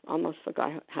 I almost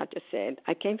forgot how to say it.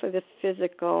 I came for the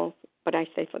physical, but I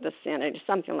stayed for the sanity,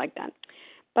 something like that.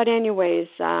 But anyways,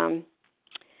 I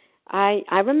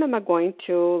remember going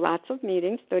to lots of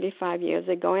meetings 35 years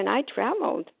ago, and I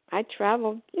traveled.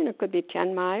 It could be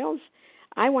 10 miles.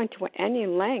 I went to any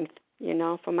length,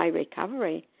 for my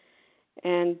recovery.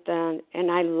 And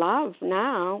I love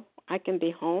now I can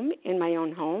be home in my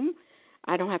own home.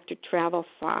 I don't have to travel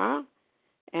far,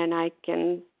 and I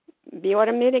can be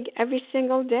automatic every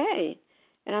single day.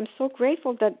 And I'm so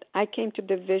grateful that I came to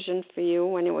the vision for you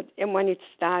when it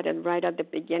started right at the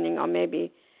beginning, or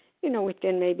maybe,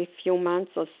 within maybe a few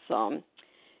months or so.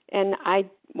 And I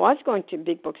was going to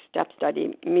Big Book Step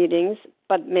Study meetings,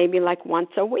 but maybe like once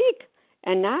a week.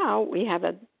 And now we have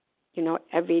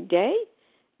every day.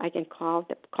 I can call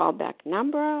the callback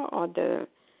number or the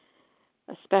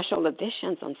special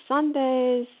editions on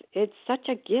Sundays. It's such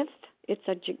a gift.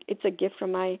 It's a gift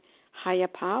from my higher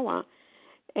power.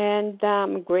 And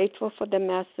I'm grateful for the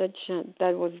message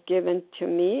that was given to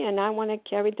me, and I want to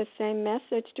carry the same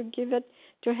message to give it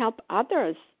to help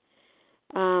others.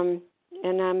 And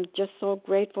I'm just so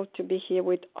grateful to be here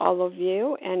with all of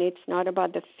you. And it's not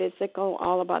about the physical,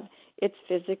 it's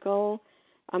physical,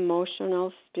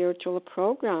 emotional, spiritual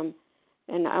program.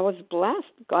 And I was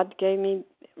blessed. God gave me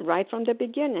right from the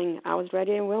beginning. I was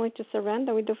ready and willing to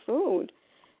surrender with the food.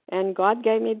 And God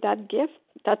gave me that gift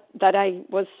that I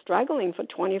was struggling for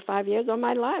 25 years of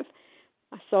my life.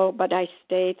 But I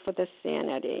stayed for the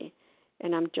sanity.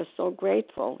 And I'm just so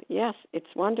grateful. Yes, it's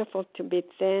wonderful to be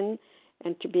thin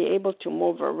and to be able to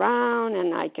move around,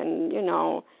 and I can,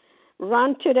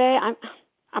 run today.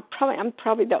 I'm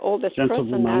probably the oldest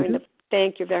person now.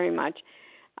 Thank you very much.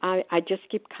 I just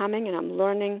keep coming, and I'm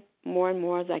learning more and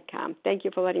more as I come. Thank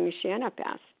you for letting me share, and I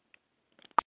pass.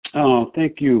 Oh,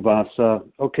 thank you, Vasa.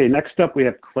 Okay, next up we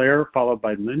have Claire, followed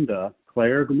by Linda.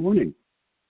 Claire, good morning.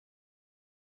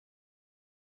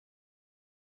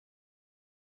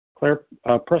 Claire,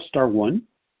 press star 1.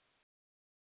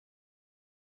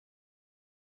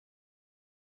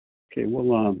 Okay,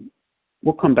 we'll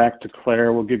We'll come back to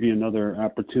Claire. We'll give you another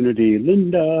opportunity.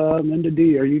 Linda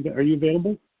D, are you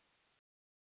available?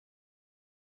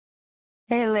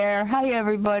 Hey there. Hi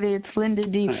everybody. It's Linda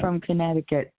D from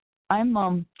Connecticut.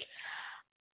 I'm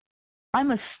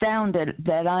astounded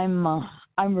that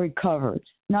I'm recovered,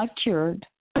 not cured.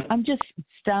 I'm just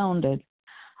astounded.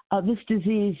 This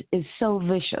disease is so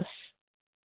vicious,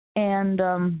 and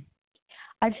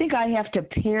I think I have to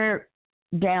pare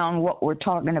down what we're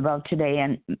talking about today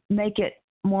and make it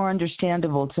more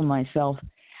understandable to myself.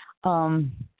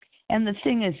 And the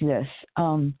thing is this,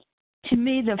 to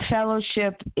me, the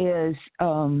fellowship is,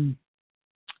 I'm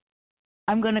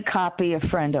going to copy a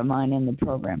friend of mine in the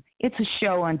program. It's a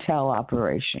show and tell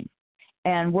operation.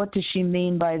 And what does she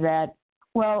mean by that?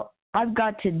 Well, I've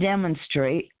got to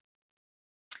demonstrate,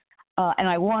 and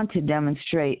I want to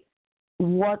demonstrate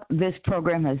what this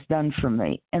program has done for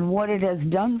me. And what it has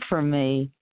done for me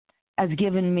has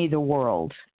given me the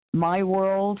world, my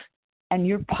world, and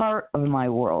you're part of my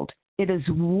world. It is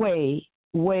way,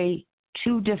 way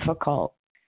too difficult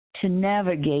to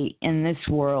navigate in this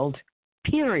world,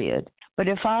 period. But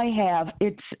if I have,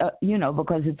 it's,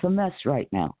 because it's a mess right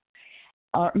now.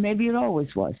 Or maybe it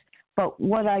always was. But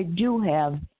what I do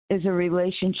have is a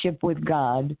relationship with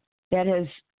God that has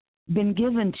been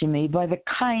given to me by the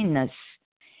kindness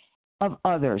of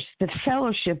others. The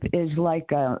fellowship is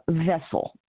like a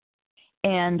vessel,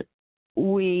 and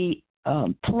we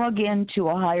plug into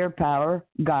a higher power,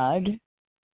 God,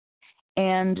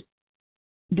 and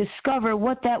discover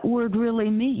what that word really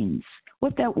means.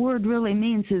 What that word really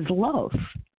means is love,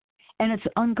 and it's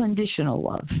unconditional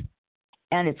love,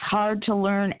 and it's hard to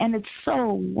learn, and it's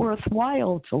so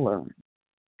worthwhile to learn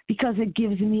because it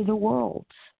gives me the world.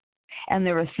 And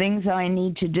there are things I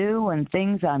need to do and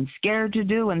things I'm scared to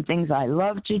do and things I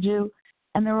love to do,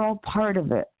 and they're all part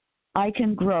of it. I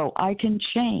can grow. I can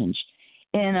change.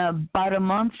 In about a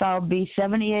month, I'll be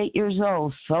 78 years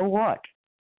old. So what?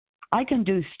 I can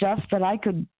do stuff that I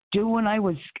could do when I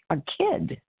was a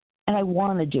kid, and I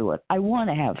want to do it. I want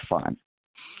to have fun.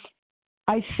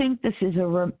 I think this is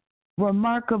a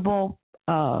remarkable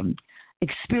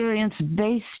experience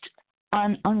based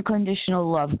on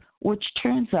unconditional love, which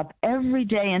turns up every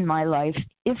day in my life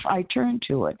if I turn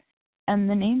to it. And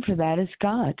the name for that is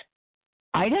God.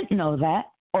 I didn't know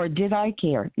that, or did I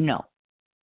care? No.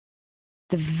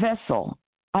 The vessel.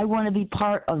 I want to be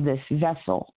part of this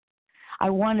vessel. I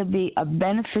want to be a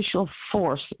beneficial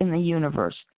force in the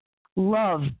universe.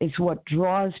 Love is what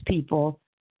draws people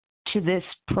to this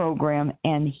program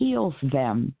and heals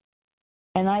them.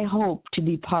 And I hope to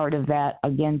be part of that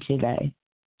again today.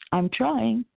 I'm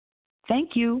trying.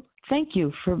 Thank you. Thank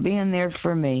you for being there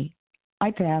for me. I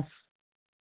pass.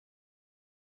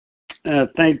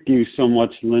 Thank you so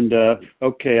much, Linda.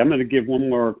 Okay, I'm going to give one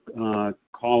more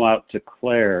call out to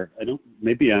Claire. I didn't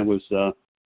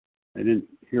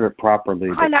hear it properly.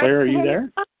 But Claire, are you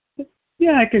there?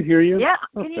 Yeah, I can hear you. Yeah,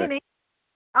 can you hear me?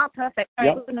 Oh, perfect. Sorry,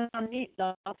 I wasn't on mute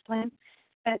last time.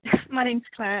 My name's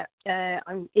Claire.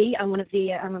 I'm E. I'm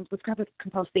I'm a recovered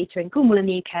compulsive eater in Cornwall in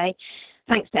the UK.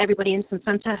 Thanks to everybody in some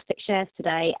fantastic shares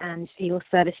today and for your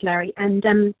service, Larry. And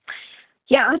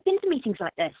I've been to meetings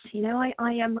like this. I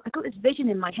got this vision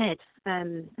in my head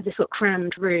of this sort of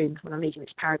crammed room when I'm reading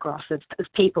this paragraph of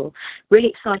people, really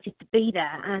excited to be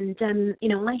there. And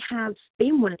I have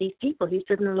been one of these people who's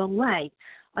driven a long way.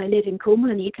 I live in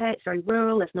Cornwall in the UK. It's very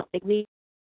rural. There's not big meetings.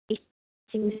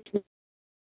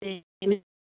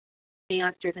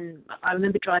 I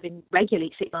remember driving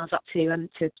regularly 6 miles up to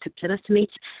Plymouth to meet.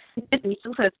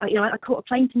 Also, I caught a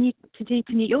plane to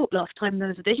New York last time there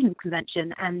was a vision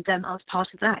convention, and I was part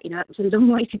of that. It was a long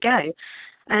way to go,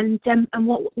 and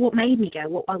what made me go,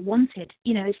 what I wanted,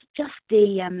 is just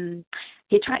the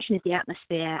attraction of the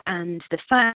atmosphere and the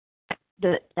fact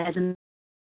that there's a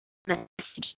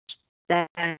message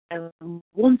there,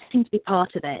 wanting to be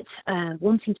part of it,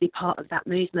 wanting to be part of that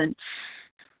movement,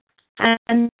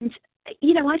 and.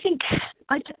 I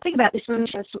think about this when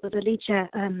sort of the lead chair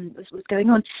was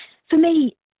going on. For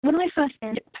me, when I first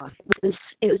entered the path,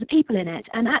 it was the people in it,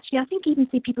 and actually, I think even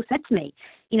people said to me,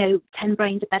 10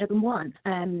 brains are better than one.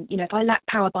 If I lack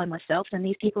power by myself, then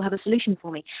these people have a solution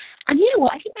for me. And you know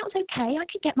what? I think that was okay. I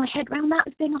could get my head around that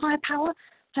as being a higher power.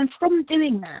 And from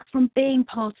doing that, from being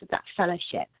part of that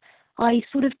fellowship, I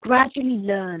sort of gradually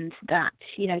learned that,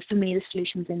 for me, the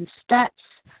solution's in steps.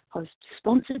 I was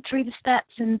sponsored through the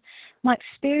steps, and my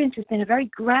experience has been a very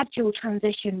gradual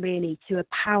transition, really, to a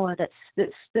power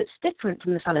that's different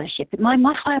from the fellowship. My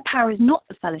higher power is not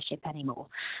the fellowship anymore,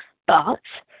 but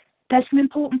there's some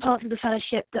important parts of the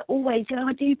fellowship that always,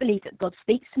 I do believe that God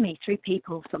speaks to me through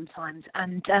people sometimes.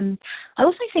 And I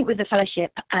also think with the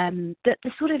fellowship that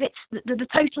the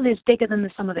total is bigger than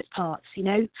the sum of its parts.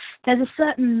 There's a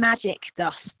certain magic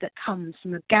dust that comes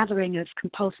from a gathering of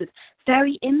compulsive,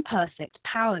 very imperfect,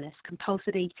 powerless,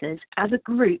 compulsive eaters as a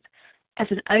group. As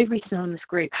an Overeaters Anonymous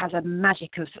group has a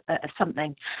magic of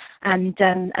something, and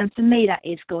for me that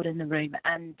is God in the room,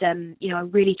 and I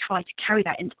really try to carry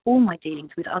that into all my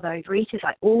dealings with other overeaters.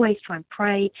 I always try and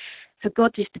pray for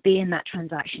God just to be in that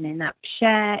transaction, in that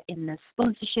share, in the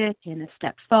sponsorship, in the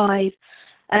step 5,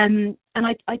 and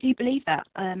I do believe that.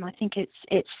 I think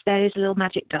there is a little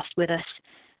magic dust with us.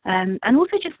 And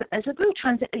also just there's a real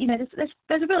transit.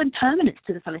 There's a real impermanence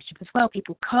to the fellowship as well.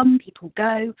 People come, people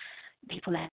go.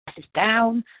 People let us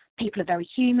down, people are very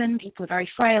human, people are very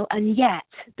frail, and yet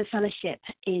the fellowship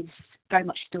is very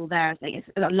much still there. I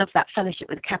love that fellowship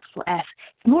with a capital F.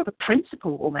 It's more of a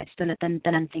principle almost than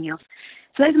anything else.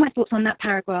 So those are my thoughts on that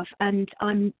paragraph, and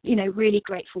I'm really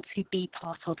grateful to be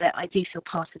part of it. I do feel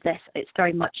part of this. It's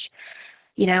very much,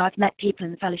 I've met people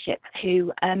in the fellowship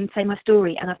who say my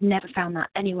story, and I've never found that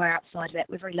anywhere outside of it.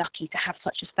 We're very lucky to have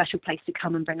such a special place to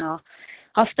come and bring our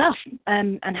stuff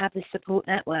and have this support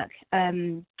network.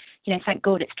 Thank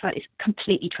God it's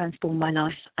completely transformed my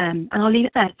life. And I'll leave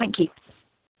it there. Thank you.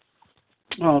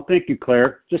 Oh, thank you,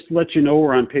 Claire. Just to let you know,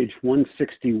 we're on page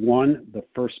 161, the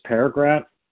first paragraph.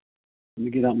 Let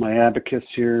me get out my abacus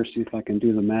here, see if I can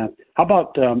do the math. How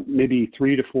about maybe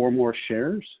 3 to 4 more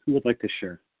shares? Who would like to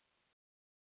share?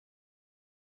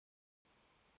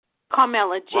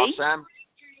 Carmela G. Well, Sam.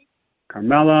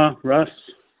 Carmela, Russ.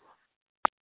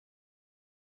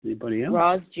 Anybody else?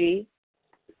 Roz G.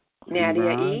 Nadia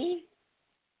Roz. E.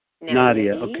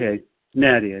 Nadia, E. okay.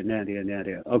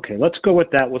 Nadia. Okay, let's go with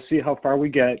that. We'll see how far we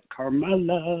get.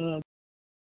 Carmela.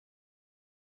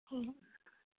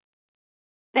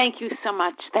 Thank you so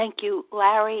much. Thank you,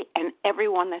 Larry, and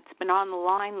everyone that's been on the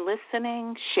line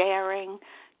listening, sharing,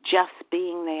 just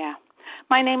being there.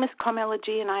 My name is Carmela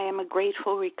G., and I am a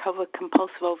grateful, recovered,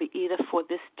 compulsive overeater for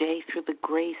this day through the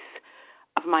grace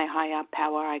of my higher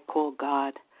power I call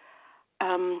God.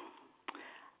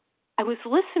 I was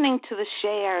listening to the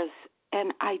shares,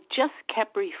 and I just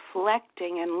kept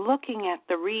reflecting and looking at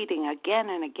the reading again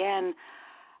and again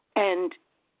and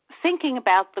thinking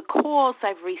about the calls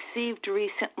I've received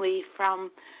recently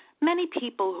from many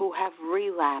people who have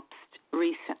relapsed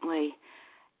recently.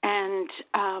 And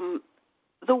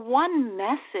the one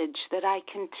message that I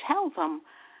can tell them,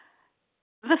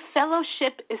 the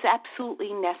fellowship is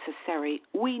absolutely necessary.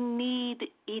 We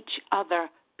need each other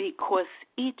because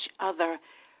each other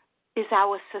is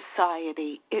our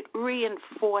society. It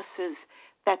reinforces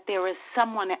that there is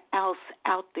someone else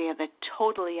out there that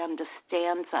totally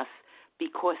understands us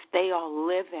because they are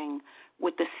living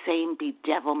with the same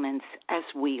bedevilments as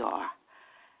we are.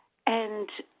 And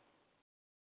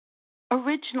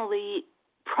originally,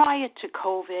 prior to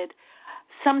COVID,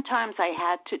 sometimes I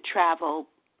had to travel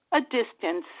a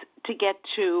distance to get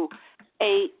to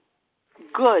a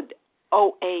good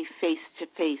OA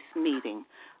face-to-face meeting,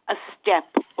 a step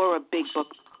or a big book.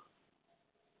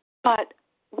 But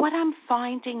what I'm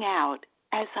finding out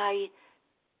as I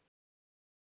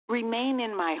remain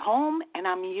in my home and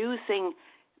I'm using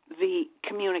the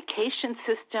communication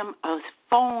system of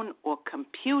phone or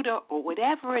computer or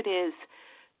whatever it is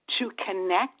to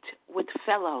connect with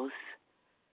fellows,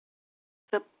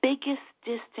 the biggest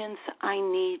distance I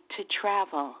need to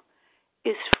travel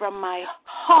is from my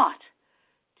heart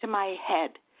to my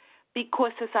head.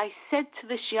 Because as I said to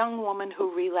this young woman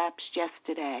who relapsed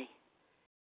yesterday,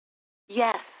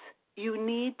 yes, you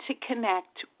need to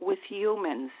connect with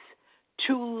humans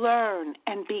to learn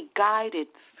and be guided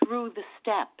through the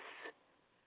steps.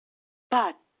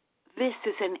 But this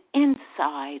is an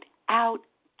inside-out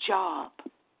job.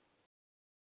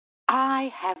 I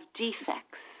have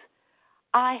defects.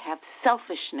 I have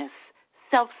selfishness,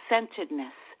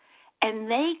 self-centeredness,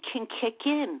 and they can kick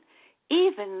in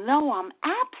even though I'm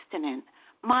abstinent.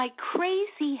 My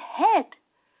crazy head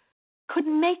could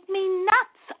make me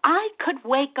nuts. I could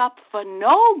wake up for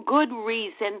no good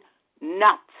reason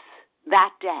nuts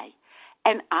that day.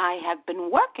 And I have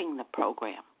been working the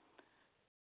program.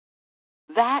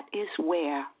 That is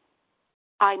where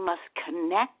I must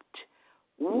connect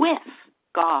with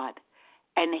God.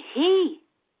 And He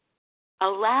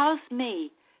allows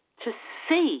me to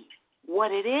see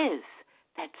what it is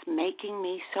that's making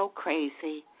me so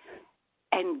crazy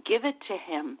and give it to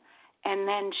Him and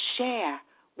then share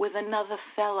with another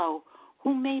fellow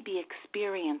who maybe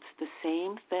experienced the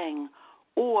same thing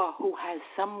or who has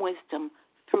some wisdom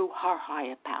through her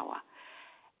higher power.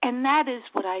 And that is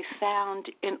what I found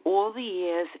in all the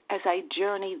years as I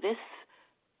journey this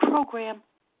program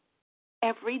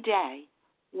every day,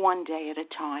 one day at a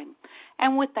time.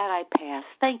 And with that, I pass.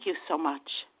 Thank you so much.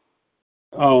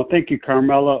 Oh, thank you,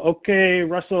 Carmela. Okay,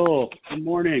 Russell, good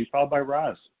morning, followed by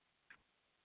Roz.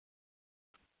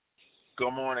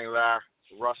 Good morning, Larry.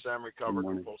 Russ M., recovered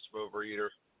compulsive overeater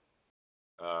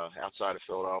outside of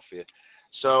Philadelphia.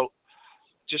 So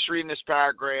just reading this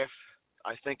paragraph,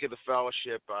 I think of the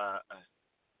fellowship.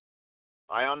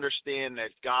 I understand that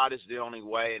God is the only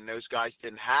way, and those guys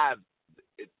didn't have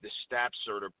the steps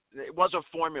it wasn't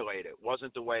formulated. It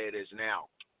wasn't the way it is now.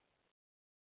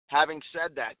 Having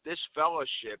said that, this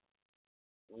fellowship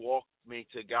walked me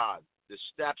to God. The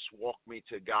steps walked me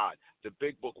to God. The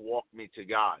big book walked me to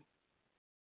God.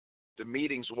 The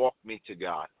meetings walked me to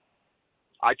God.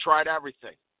 I tried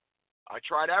everything.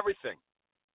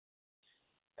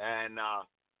 And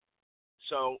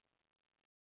so,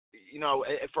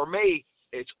 for me,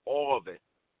 it's all of it,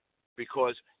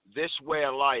 because this way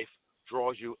of life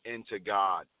draws you into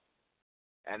God.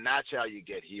 And that's how you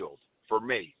get healed. For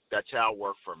me, that's how it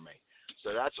worked for me.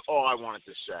 So that's all I wanted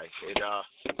to say. It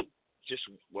just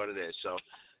what it is. So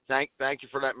thank you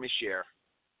for letting me share.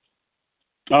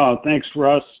 Oh, thanks,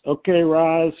 Russ. Okay,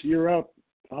 Roz, you're up,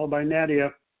 followed by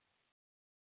Nadia.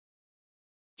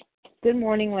 Good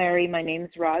morning, Larry. My name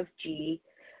is Roz G.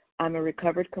 I'm a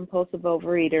recovered compulsive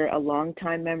overeater, a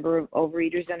longtime member of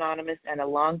Overeaters Anonymous, and a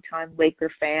longtime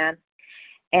Laker fan.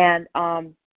 And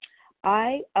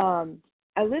I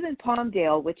live in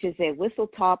Palmdale, which is a whistle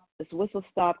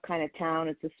stop kind of town.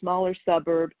 It's a smaller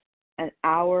suburb, an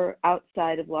hour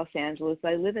outside of Los Angeles.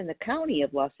 I live in the county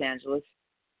of Los Angeles,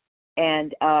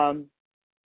 and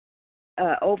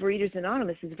Overeaters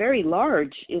Anonymous is very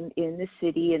large in this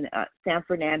city, in San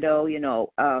Fernando.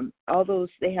 All those,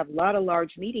 they have a lot of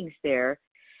large meetings there.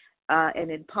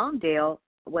 And in Palmdale,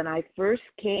 when I first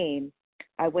came,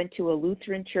 I went to a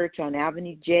Lutheran church on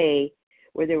Avenue J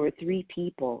where there were 3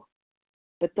 people.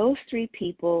 But those 3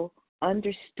 people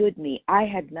understood me. I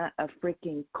had not a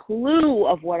freaking clue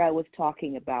of what I was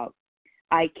talking about.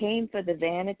 I came for the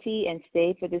vanity and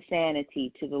stayed for the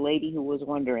sanity, to the lady who was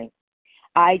wondering.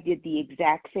 I did the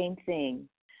exact same thing.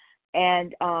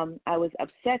 And I was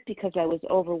upset because I was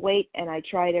overweight, and I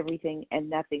tried everything and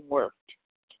nothing worked.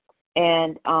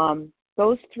 And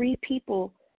those 3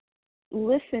 people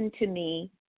listened to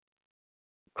me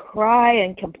cry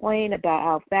and complain about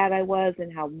how fat I was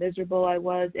and how miserable I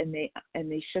was, and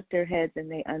they shook their heads and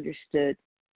they understood.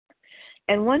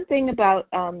 And one thing about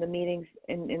the meetings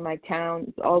in my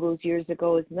town all those years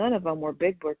ago is none of them were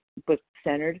big book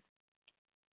centered,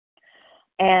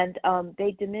 and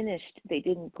they diminished. They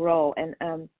didn't grow. And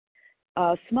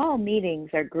small meetings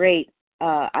are great.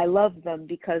 I love them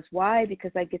because why?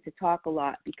 Because I get to talk a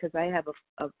lot. Because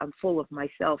I'm full of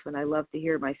myself, and I love to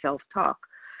hear myself talk.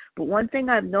 But one thing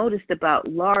I've noticed about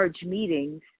large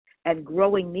meetings and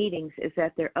growing meetings is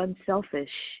that they're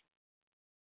unselfish,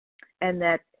 and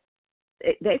that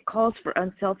it calls for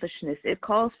unselfishness. It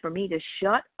calls for me to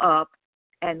shut up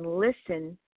and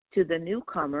listen to the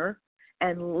newcomer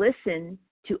and listen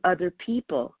to other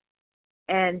people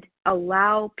and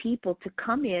allow people to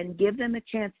come in, give them a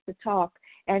chance to talk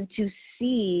and to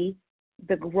see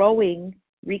the growing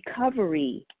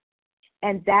recovery.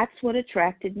 And that's what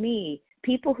attracted me.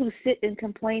 People who sit and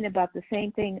complain about the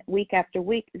same thing week after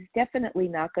week is definitely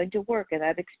not going to work. And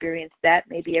I've experienced that.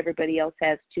 Maybe everybody else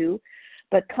has too.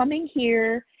 But coming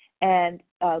here and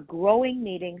growing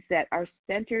meetings that are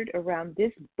centered around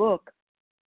this book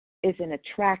is an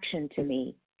attraction to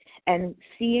me. And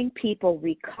seeing people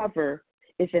recover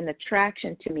is an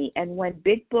attraction to me. And when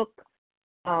Big Book,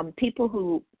 people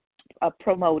who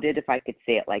promoted, if I could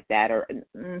say it like that, or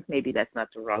maybe that's not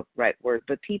the right word,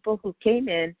 but people who came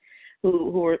in,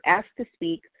 who were asked to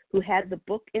speak, who had the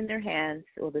book in their hands,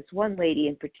 or this one lady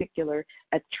in particular,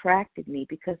 attracted me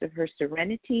because of her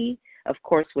serenity, of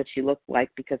course, what she looked like,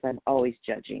 because I'm always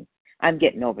judging. I'm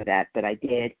getting over that, but I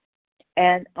did.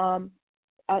 And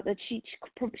that she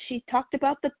talked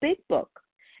about the big book,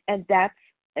 and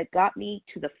it got me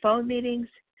to the phone meetings,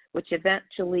 which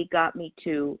eventually got me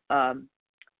to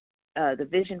the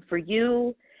Vision for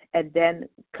You, and then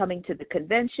coming to the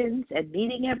conventions and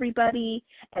meeting everybody,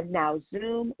 and now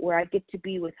Zoom, where I get to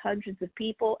be with hundreds of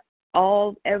people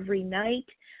every night,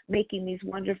 making these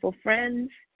wonderful friends.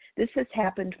 This has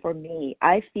happened for me.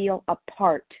 I feel a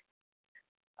part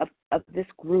of this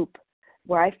group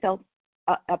where I felt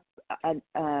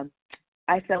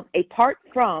apart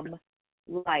from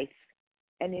life.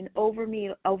 And in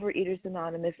Overeaters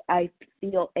Anonymous, I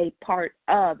feel a part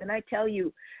of. And I tell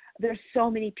you, there's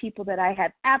so many people that I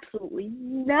have absolutely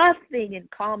nothing in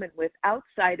common with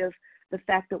outside of the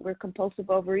fact that we're compulsive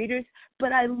overeaters,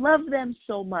 but I love them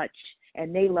so much,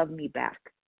 and they love me back.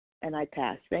 And I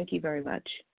pass. Thank you very much.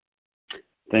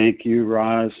 Thank you,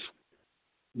 Roz.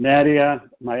 Nadia,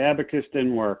 my abacus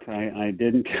didn't work. I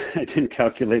didn't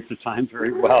calculate the time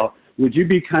very well. Would you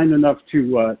be kind enough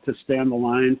to stay on the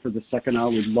line for the second hour?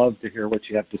 We'd love to hear what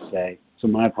you have to say. So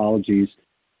my apologies.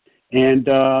 And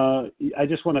I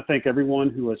just want to thank everyone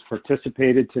who has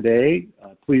participated today.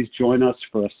 Please join us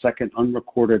for a second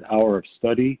unrecorded hour of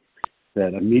study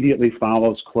that immediately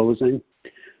follows closing.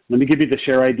 Let me give you the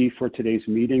share ID for today's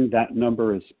meeting. That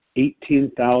number is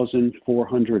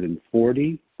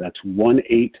 18,440. That's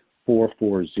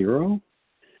 18440.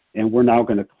 And we're now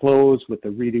going to close with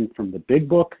the reading from the Big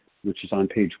Book, which is on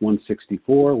page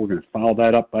 164. We're going to follow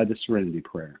that up by the Serenity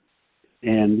Prayer.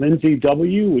 And Lindsay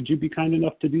W., would you be kind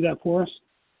enough to do that for us?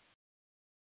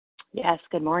 Yes,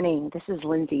 good morning. This is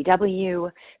Lindsay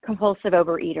W., compulsive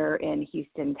overeater in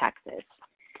Houston, Texas.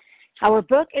 Our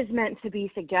book is meant to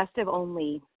be suggestive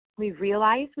only. We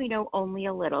realize we know only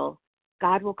a little.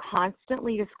 God will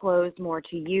constantly disclose more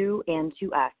to you and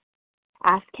to us.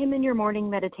 Ask Him in your morning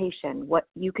meditation what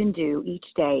you can do each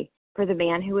day for the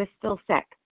man who is still sick.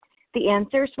 The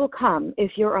answers will come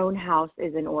if your own house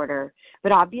is in order,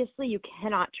 but obviously you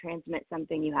cannot transmit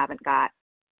something you haven't got.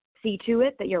 See to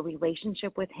it that your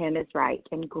relationship with Him is right,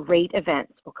 and great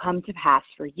events will come to pass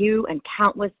for you and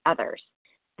countless others.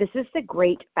 This is the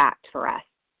great fact for us.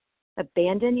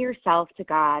 Abandon yourself to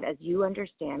God as you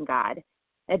understand God.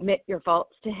 Admit your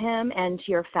faults to Him and to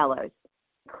your fellows.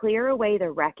 Clear away the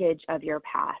wreckage of your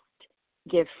past.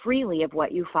 Give freely of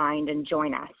what you find and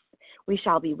join us. We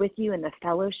shall be with you in the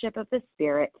fellowship of the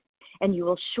Spirit, and you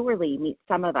will surely meet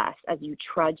some of us as you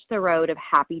trudge the road of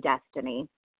happy destiny.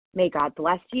 May God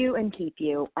bless you and keep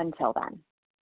you until then.